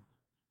there,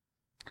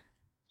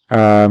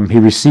 he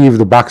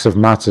received a box of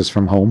matzahs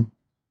from home,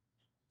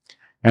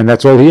 and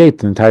that's all he ate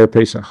the entire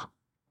Pesach.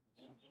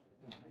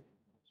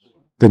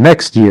 The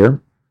next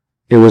year,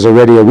 it was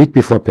already a week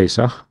before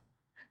Pesach,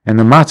 and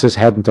the matzahs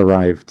hadn't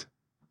arrived.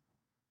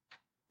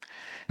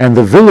 And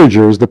the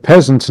villagers, the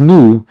peasants,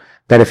 knew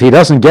that if he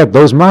doesn't get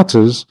those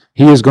matzahs,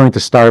 he is going to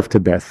starve to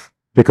death,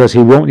 because he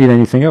won't eat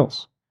anything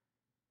else.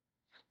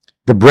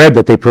 The bread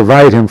that they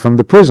provide him from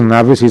the prison,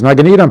 obviously he's not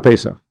going to eat on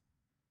Pesach.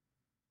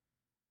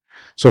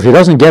 So if he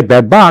doesn't get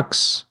that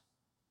box,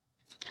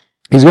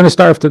 he's going to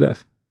starve to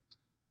death.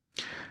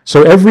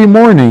 So every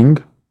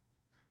morning,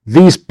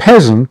 these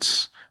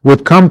peasants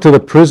would come to the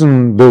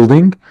prison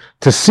building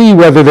to see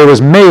whether there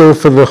was mail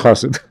for the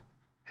chassid,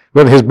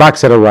 whether his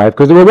box had arrived,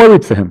 because they were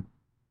worried for him.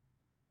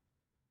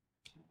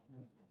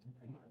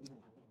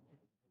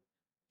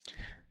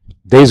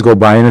 Days go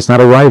by and it's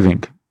not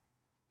arriving.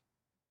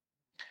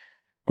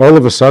 All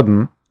of a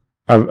sudden,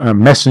 a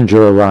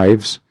messenger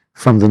arrives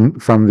from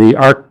the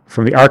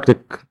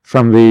Arctic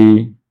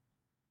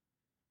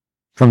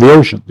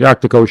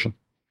Ocean,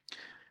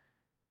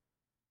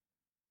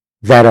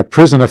 that a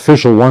prison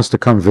official wants to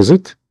come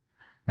visit,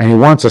 and he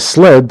wants a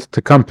sled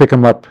to come pick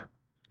him up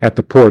at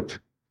the port,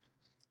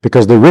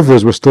 because the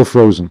rivers were still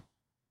frozen.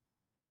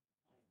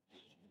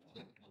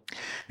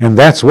 And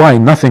that's why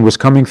nothing was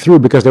coming through,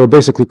 because they were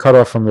basically cut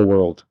off from the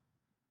world.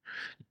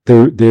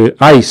 The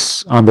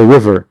ice on the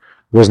river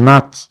was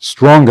not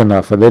strong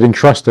enough, or they didn't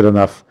trust it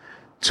enough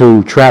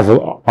to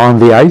travel on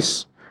the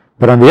ice.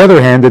 But on the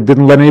other hand, it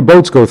didn't let any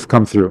boats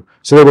come through.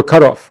 So they were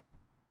cut off.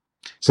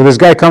 So this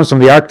guy comes from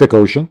the Arctic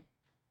Ocean,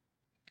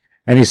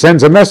 and he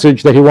sends a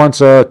message that he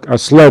wants a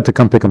sled to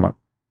come pick him up.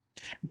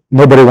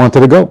 Nobody wanted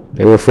to go.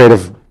 They were afraid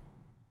of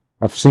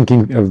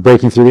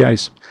breaking through the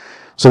ice.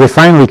 So they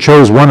finally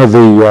chose one of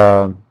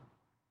the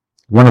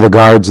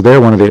guards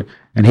there,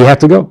 and he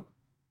had to go.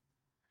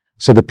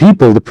 So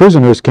the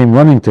prisoners came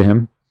running to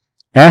him,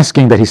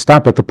 asking that he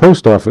stop at the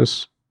post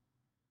office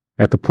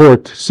at the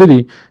port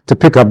city to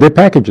pick up their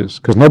packages,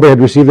 because nobody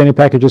had received any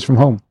packages from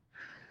home.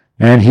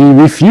 And he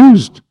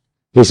refused.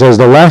 He says,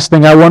 the last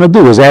thing I want to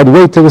do is add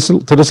weight to the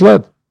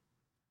sled.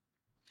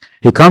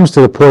 He comes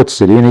to the port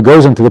city and he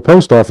goes into the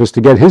post office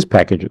to get his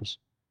packages.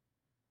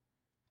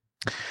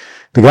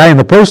 The guy in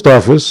the post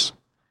office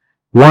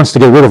wants to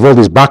get rid of all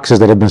these boxes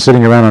that have been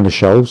sitting around on the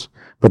shelves,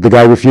 but the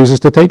guy refuses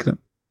to take them.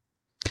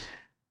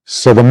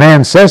 So the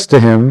man says to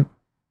him,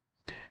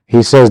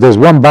 he says, there's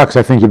one box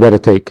I think you better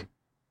take.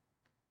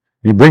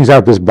 He brings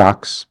out this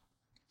box,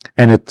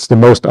 and it's the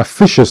most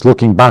officious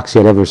looking box he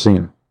had ever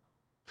seen.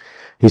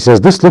 He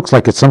says, this looks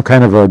like it's some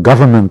kind of a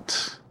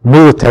government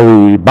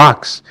military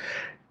box.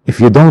 If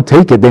you don't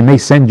take it, they may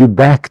send you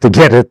back to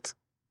get it.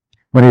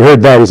 When he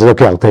heard that, he said,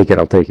 okay, I'll take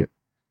it.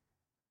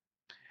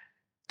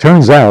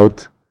 Turns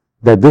out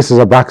that this is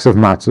a box of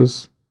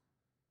matzahs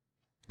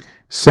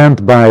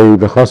sent by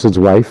the chassid's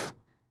wife.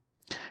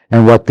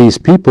 And what these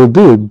people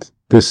did,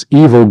 this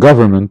evil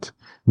government,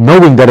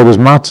 knowing that it was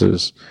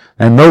matzahs,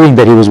 and knowing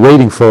that he was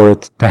waiting for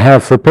it to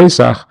have for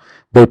Pesach,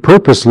 they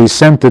purposely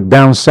sent it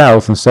down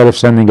south instead of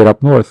sending it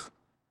up north.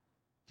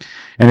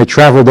 And it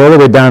traveled all the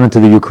way down into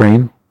the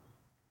Ukraine.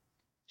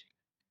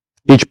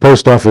 Each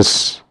post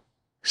office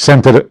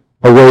sent it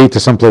away to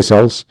someplace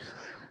else.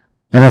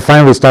 And then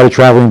finally started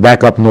traveling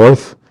back up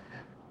north.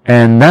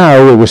 And now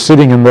it was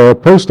sitting in the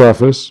post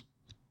office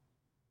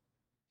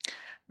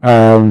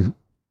the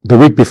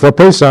week before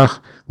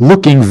Pesach,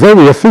 looking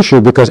very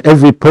official, because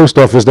every post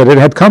office that it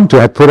had come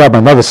to had put up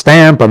another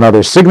stamp,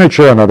 another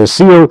signature, another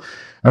seal.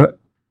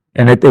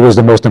 And it was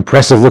the most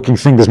impressive looking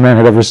thing this man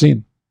had ever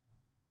seen.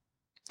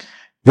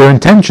 Their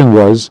intention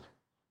was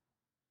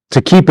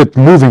to keep it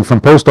moving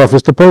from post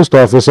office to post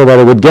office so that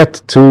it would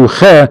get to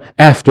Che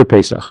after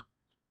Pesach.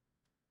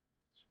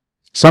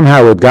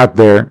 Somehow it got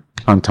there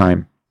on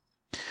time.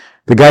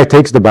 The guy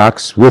takes the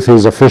box with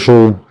his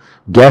official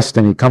guest,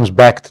 and he comes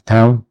back to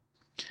town.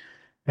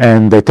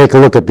 And they take a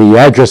look at the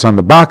address on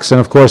the box,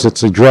 and of course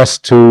it's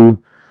addressed to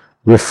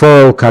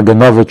Rafal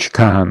Kaganovich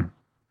Kahan.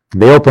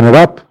 They open it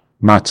up,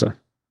 matzah.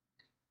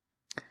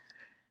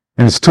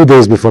 And it's 2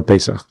 days before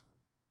Pesach.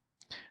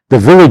 The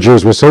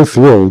villagers were so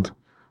thrilled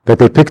that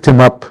they picked him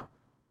up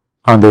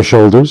on their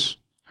shoulders,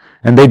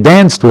 and they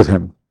danced with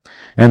him.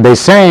 And they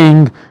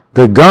sang,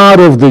 "The God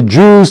of the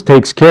Jews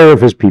takes care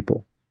of his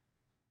people."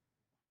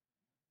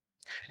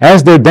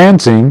 As they're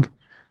dancing,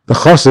 the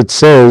Chassid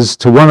says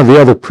to one of the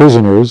other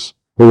prisoners,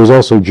 who was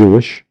also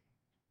Jewish,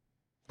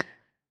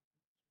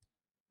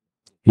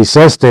 he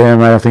says to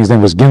him, I think his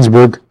name was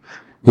Ginsburg,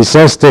 he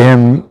says to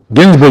him,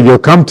 "Ginsburg, you'll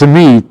come to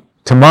me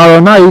tomorrow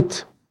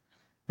night,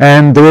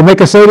 and we'll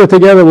make a Seder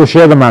together, we'll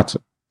share the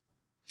matzah."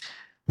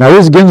 Now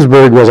this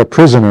Ginsburg was a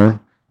prisoner,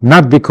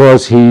 not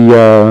because he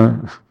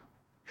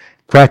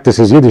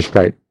practices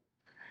Yiddishkeit.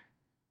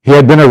 He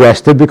had been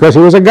arrested because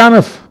he was a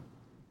ganef.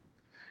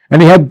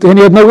 And he had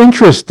no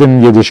interest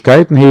in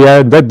Yiddishkeit,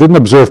 and that didn't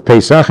observe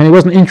Pesach, and he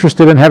wasn't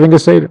interested in having a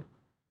Seder.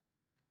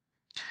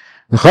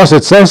 The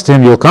Chassid says to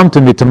him, "You'll come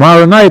to me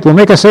tomorrow night, we'll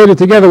make a Seder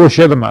together, we'll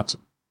share the matzah."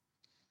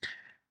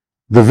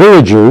 The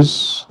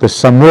villagers, the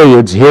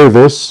Samoyeds, hear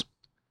this,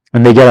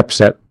 and they get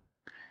upset.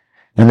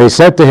 And they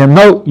said to him,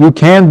 "No, you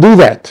can't do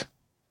that.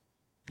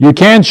 You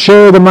can't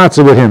share the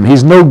matzah with him.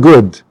 He's no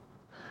good.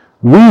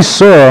 We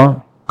saw,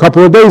 a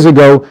couple of days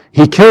ago,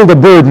 he killed a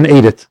bird and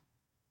ate it.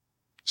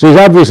 So he's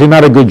obviously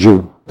not a good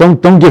Jew.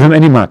 Don't give him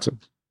any matzah."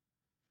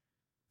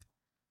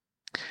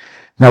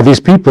 Now these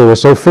people were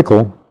so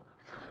fickle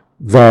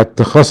that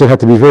the chassid had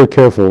to be very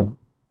careful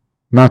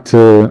not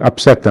to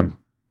upset them.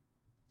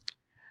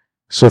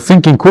 So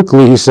thinking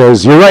quickly, he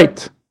says, "You're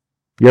right.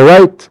 You're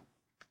right."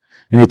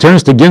 And he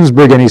turns to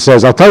Ginsburg and he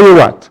says, "I'll tell you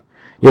what.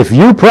 If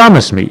you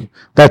promise me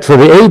that for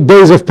the 8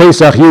 days of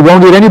Pesach you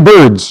won't eat any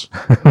birds,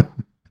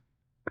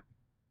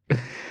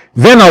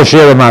 then I'll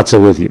share the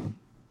matzah with you."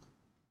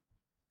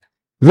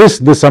 This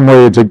the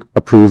Samoyeds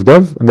approved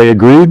of, and they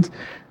agreed,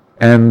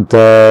 and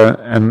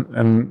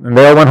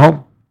they all went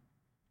home.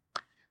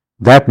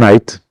 That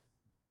night,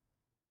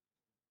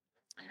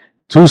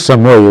 2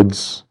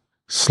 Samoyeds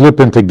slip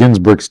into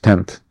Ginsburg's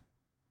tent,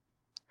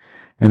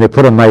 and they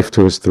put a knife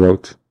to his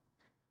throat.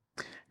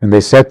 And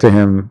they said to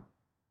him,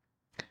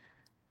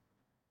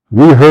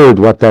 "We heard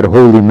what that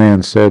holy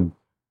man said.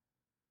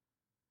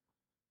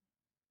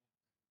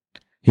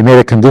 He made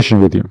a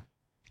condition with you,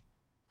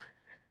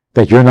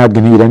 that you're not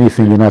going to eat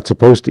anything you're not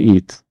supposed to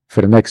eat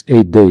for the next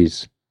 8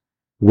 days.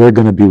 We're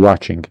going to be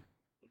watching.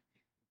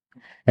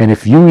 And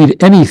if you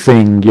eat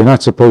anything you're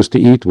not supposed to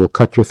eat, we'll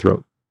cut your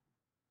throat."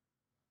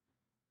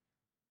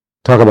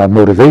 Talk about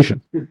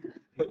motivation.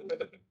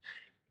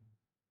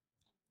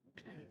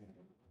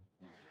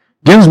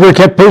 Ginsburg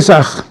kept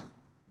Pesach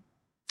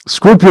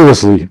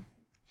scrupulously.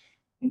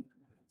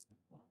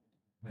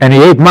 And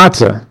he ate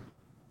matzah.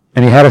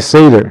 And he had a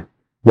Seder.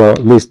 Well,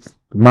 at least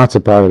the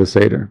matzah part of the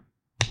Seder.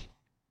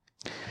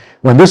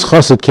 When this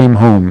chassid came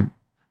home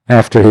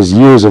after his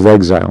years of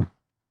exile,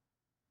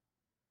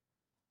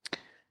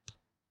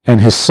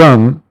 and his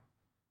son,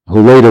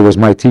 who later was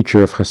my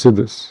teacher of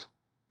Hasidus,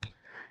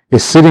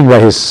 is sitting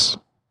at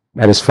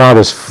his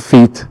father's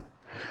feet,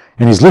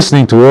 and he's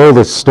listening to all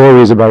the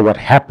stories about what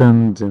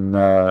happened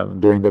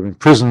during the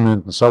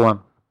imprisonment and so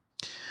on.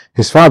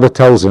 His father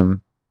tells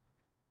him,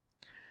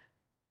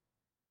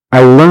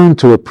 "I learned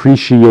to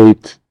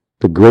appreciate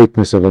the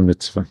greatness of a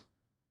mitzvah."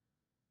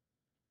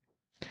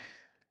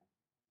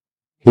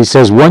 He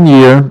says, one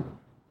year,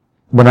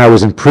 when I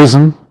was in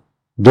prison,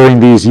 during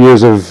these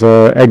years of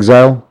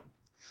exile,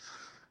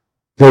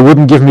 they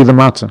wouldn't give me the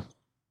matzah.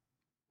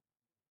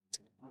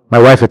 My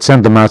wife had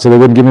sent the matzah, they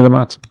wouldn't give me the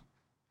matzah.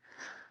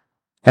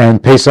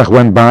 And Pesach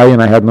went by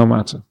and I had no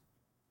matzah.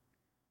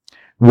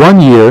 One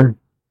year,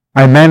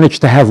 I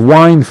managed to have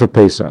wine for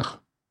Pesach.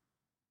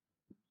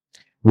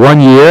 One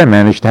year, I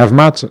managed to have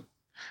matzah.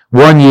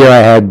 One year,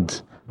 I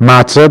had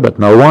matzah, but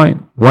no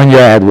wine. One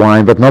year, I had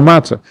wine, but no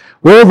matzah.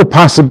 All the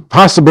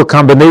possible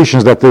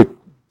combinations that the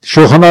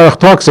Shulchan Aruch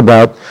talks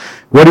about.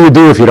 What do you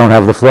do if you don't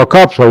have the 4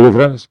 cups?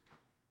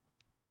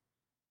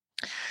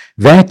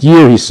 That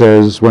year, he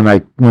says, when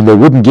they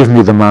wouldn't give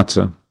me the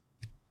matzah,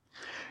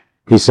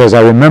 he says,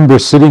 I remember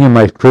sitting in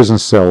my prison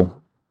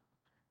cell,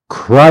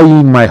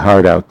 crying my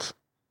heart out.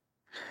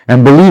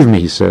 And believe me,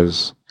 he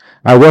says,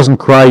 I wasn't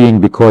crying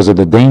because of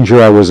the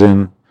danger I was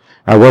in.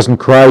 I wasn't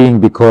crying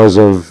because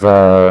of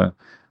the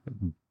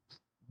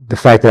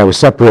fact that I was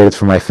separated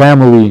from my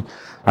family.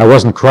 I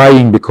wasn't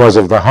crying because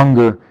of the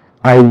hunger.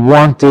 I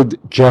wanted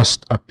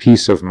just a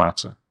piece of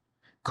matzah.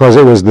 Because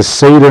it was the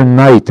Seder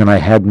night and I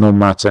had no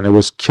matzah and it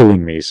was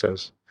killing me, he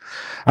says.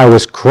 I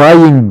was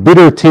crying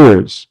bitter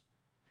tears.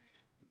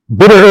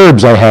 Bitter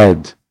herbs I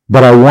had,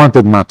 but I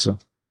wanted matzah.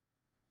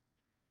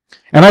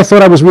 And I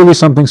thought I was really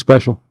something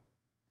special.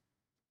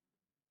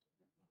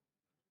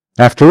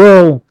 After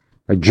all,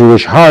 a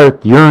Jewish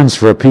heart yearns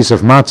for a piece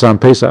of matzah on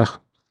Pesach.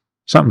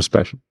 Something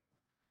special.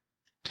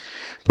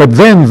 But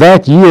then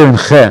that year in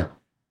Cheh,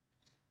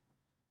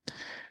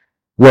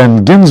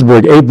 when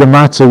Ginsburg ate the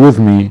matzah with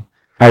me,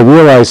 I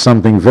realized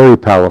something very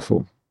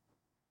powerful.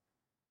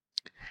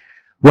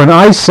 When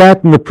I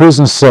sat in the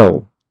prison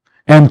cell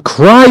and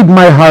cried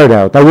my heart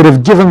out, I would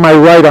have given my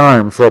right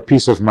arm for a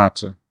piece of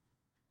matzah.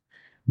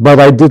 But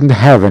I didn't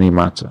have any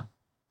matzah.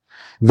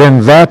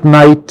 Then that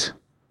night,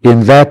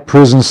 in that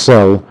prison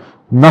cell,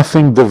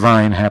 nothing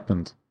divine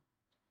happened.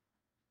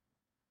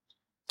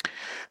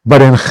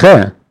 But in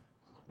Che,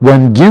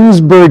 when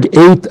Ginsburg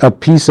ate a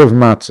piece of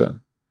matzah,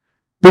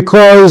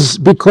 because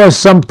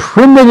some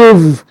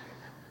primitive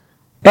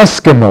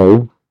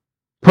Eskimo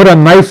put a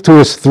knife to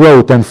his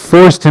throat and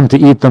forced him to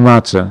eat the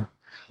matzah,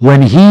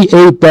 when he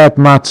ate that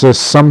matzah,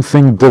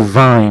 something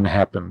divine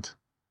happened.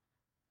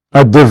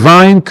 A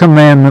divine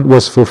commandment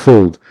was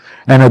fulfilled,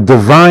 and a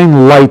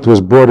divine light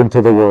was brought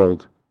into the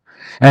world.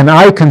 And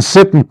I can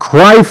sit and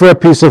cry for a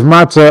piece of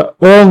matzah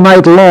all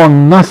night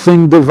long.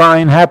 Nothing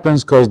divine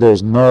happens because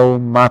there's no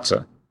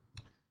matzah.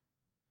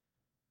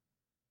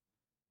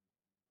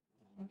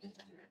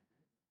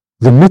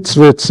 The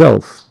mitzvah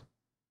itself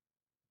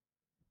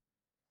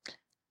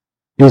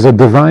is a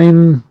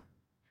divine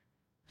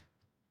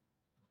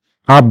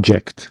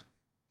object.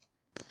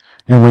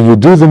 And when you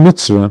do the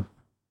mitzvah,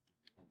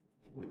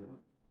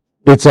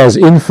 it's as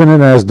infinite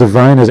and as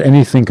divine as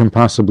anything can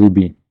possibly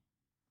be.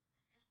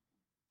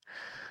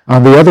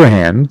 On the other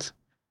hand,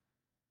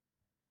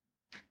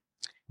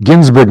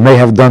 Ginsburg may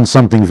have done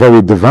something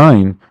very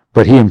divine,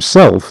 but he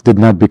himself did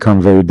not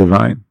become very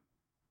divine.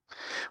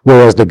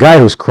 Whereas the guy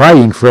who's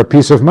crying for a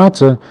piece of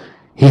matzah,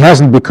 he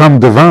hasn't become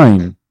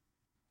divine,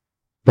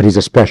 but he's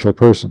a special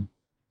person.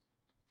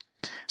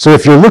 So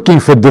if you're looking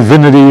for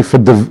divinity,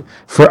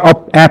 for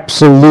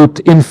absolute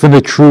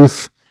infinite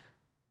truth,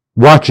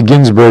 watch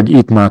Ginsburg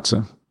eat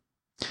matzah.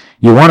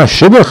 You want a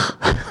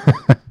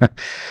shidduch?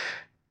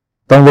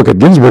 Don't look at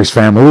Ginsburg's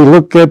family,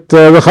 look at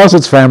the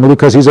Chassid's family,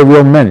 because he's a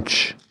real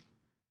mensch.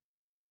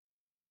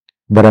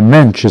 But a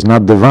mensch is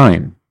not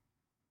divine.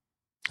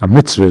 A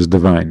mitzvah is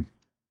divine.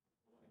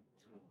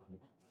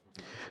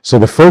 So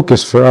the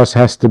focus for us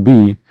has to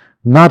be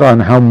not on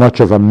how much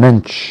of a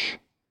mensch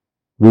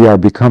we are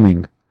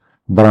becoming,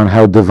 but on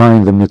how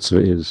divine the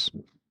mitzvah is.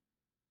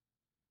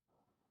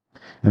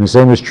 And the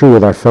same is true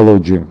with our fellow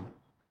Jew.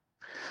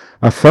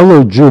 A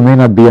fellow Jew may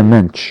not be a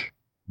mensch,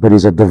 but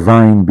he's a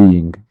divine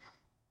being.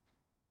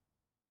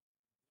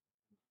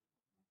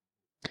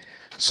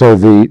 So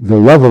the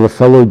love of a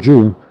fellow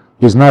Jew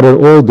is not at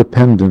all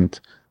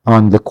dependent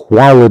on the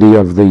quality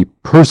of the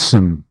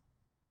person,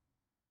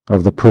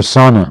 of the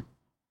persona.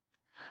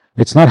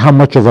 It's not how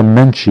much of a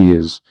mensch he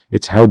is,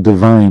 it's how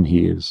divine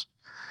he is.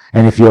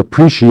 And if you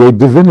appreciate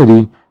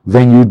divinity,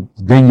 then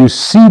you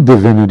see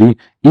divinity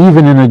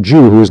even in a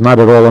Jew who is not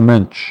at all a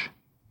mensch.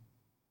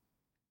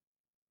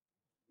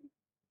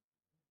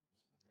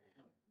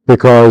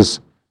 Because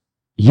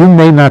you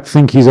may not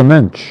think he's a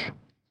mensch,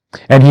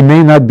 and he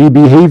may not be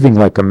behaving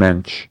like a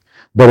mensch,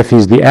 but if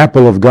he's the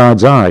apple of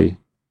God's eye,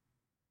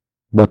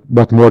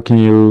 what more can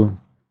you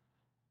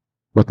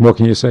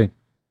say?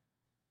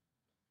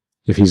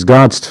 If he's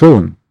God's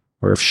tefillin,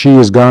 or if she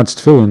is God's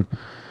tefillin,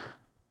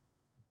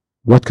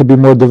 what could be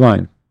more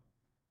divine?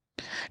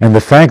 And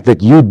the fact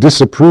that you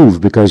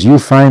disapprove because you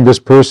find this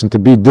person to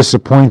be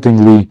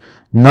disappointingly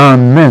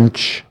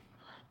non-mensch,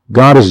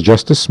 God is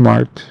just as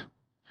smart,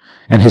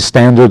 and his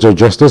standards are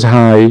just as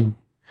high,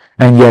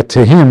 and yet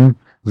to him,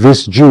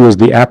 this Jew is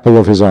the apple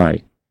of his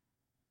eye.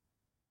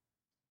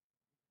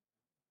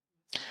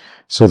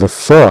 So the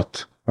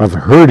thought of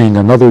hurting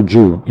another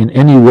Jew in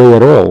any way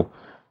at all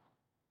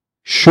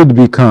should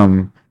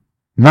become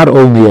not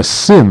only a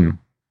sin,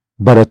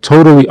 but a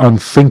totally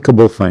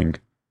unthinkable thing.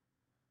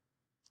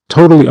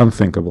 Totally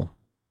unthinkable.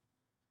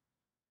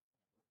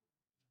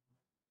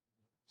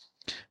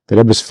 The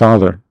Rebbe's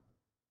father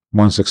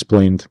once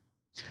explained,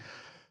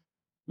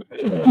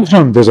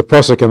 there's a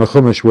pasuk in the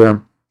Chumash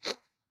where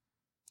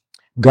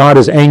God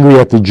is angry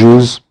at the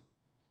Jews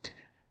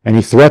and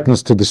he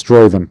threatens to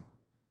destroy them.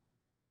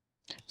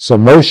 So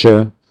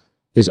Moshe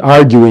is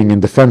arguing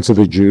in defense of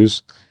the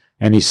Jews,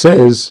 and he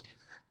says,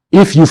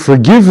 if you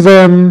forgive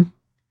them,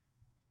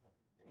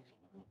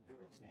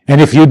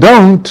 and if you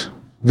don't,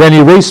 then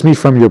erase me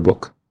from your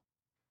book.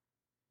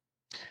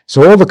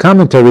 So all the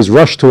commentaries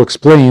rush to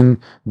explain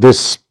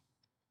this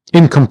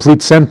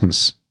incomplete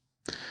sentence.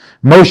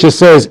 Moshe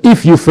says,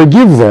 if you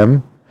forgive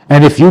them,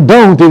 and if you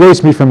don't,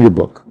 erase me from your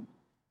book.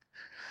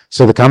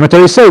 So the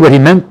commentaries say what he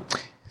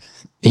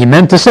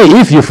meant to say,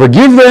 if you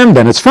forgive them,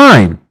 then it's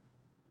fine.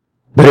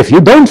 But if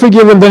you don't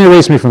forgive them, then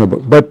erase me from the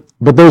book.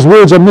 But those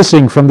words are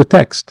missing from the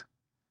text.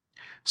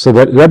 So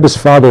that Rebbe's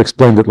father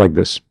explained it like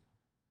this.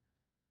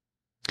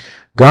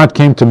 God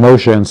came to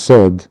Moshe and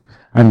said,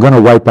 I'm going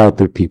to wipe out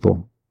their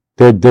people.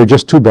 They're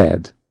just too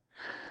bad.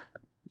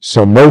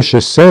 So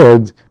Moshe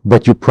said,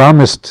 but you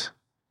promised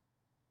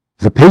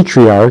the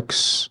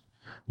patriarchs,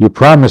 you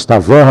promised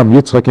Avraham,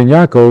 Yitzchak, and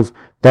Yaakov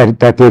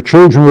that their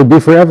children will be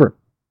forever.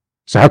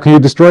 So how can you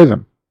destroy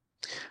them?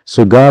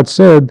 So God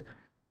said,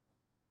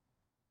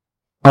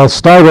 I'll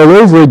start all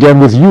over again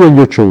with you and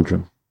your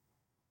children.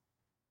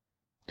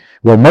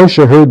 When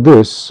Moshe heard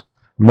this,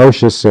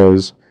 Moshe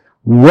says,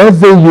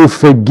 whether you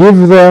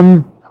forgive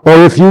them or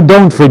if you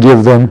don't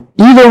forgive them,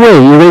 either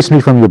way, erase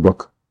me from your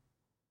book.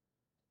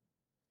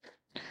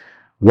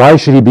 Why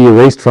should he be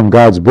erased from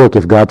God's book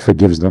if God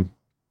forgives them?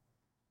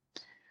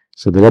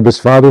 So the Rebbe's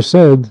father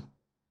said,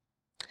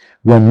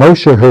 when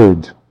Moshe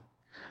heard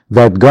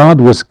that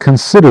God was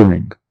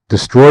considering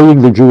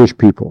destroying the Jewish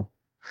people,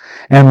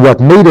 And what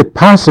made it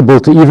possible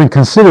to even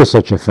consider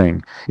such a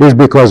thing is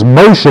because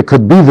Moshe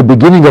could be the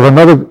beginning of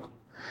another.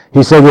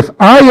 He said, if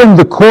I am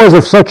the cause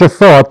of such a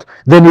thought,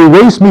 then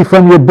erase me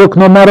from your book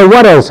no matter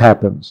what else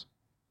happens.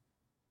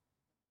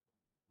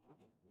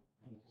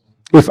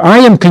 If I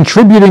am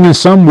contributing in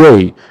some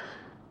way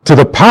to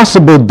the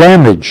possible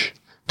damage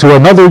to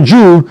another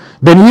Jew,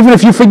 then even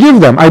if you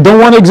forgive them, I don't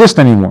want to exist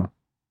anymore.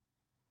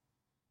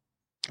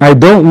 I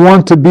don't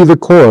want to be the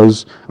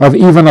cause of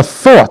even a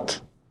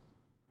thought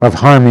of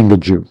harming a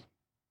Jew.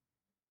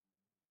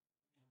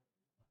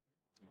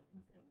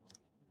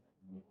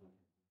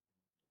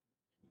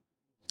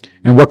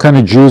 And what kind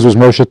of Jews was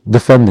Moshe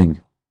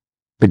defending?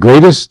 The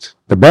greatest?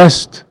 The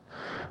best?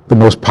 The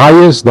most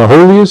pious? The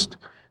holiest?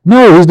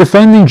 No, he's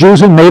defending Jews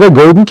who made a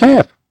golden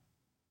calf.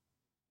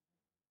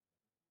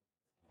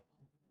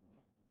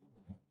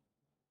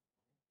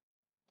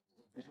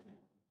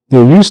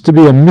 There used to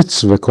be a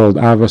mitzvah called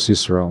Avas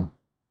Yisrael.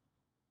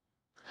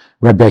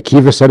 Rabbi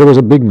Akiva said it was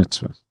a big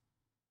mitzvah.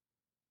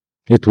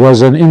 It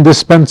was an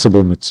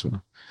indispensable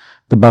mitzvah.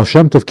 The Baal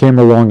Shem Tov came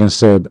along and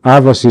said,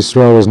 Avas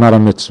Yisrael is not a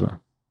mitzvah.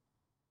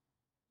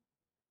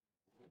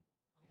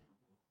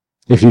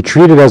 If you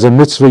treat it as a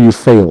mitzvah, you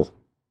fail.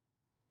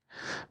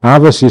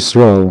 Avas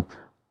Yisrael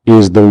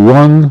is the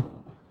one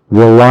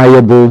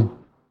reliable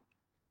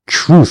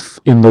truth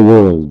in the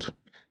world.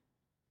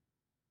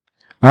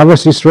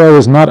 Avas Yisrael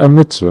is not a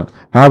mitzvah.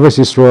 Avas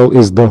Yisrael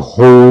is the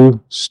whole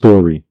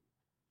story.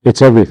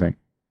 It's everything.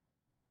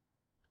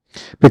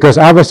 Because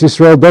Avas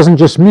Yisrael doesn't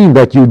just mean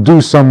that you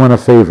do someone a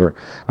favor.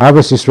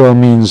 Avas Yisrael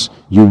means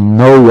you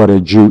know what a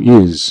Jew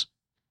is.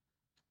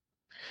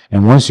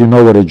 And once you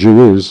know what a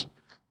Jew is,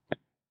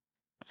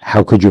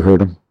 how could you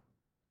hurt him?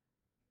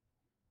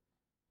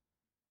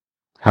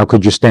 How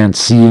could you stand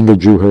seeing a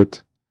Jew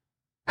hurt?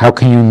 How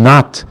can you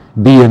not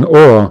be in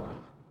awe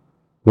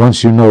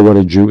once you know what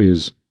a Jew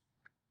is?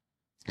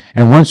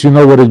 And once you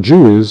know what a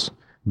Jew is,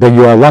 then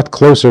you are a lot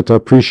closer to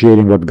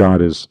appreciating what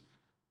God is.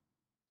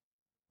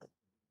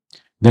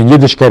 Then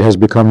Yiddishkeit has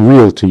become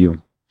real to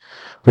you.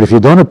 But if you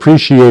don't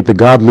appreciate the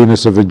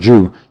godliness of a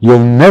Jew, you'll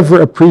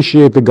never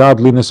appreciate the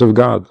godliness of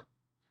God.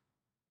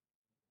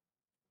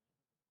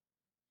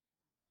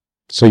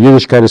 So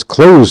Yiddishkeit is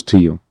closed to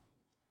you.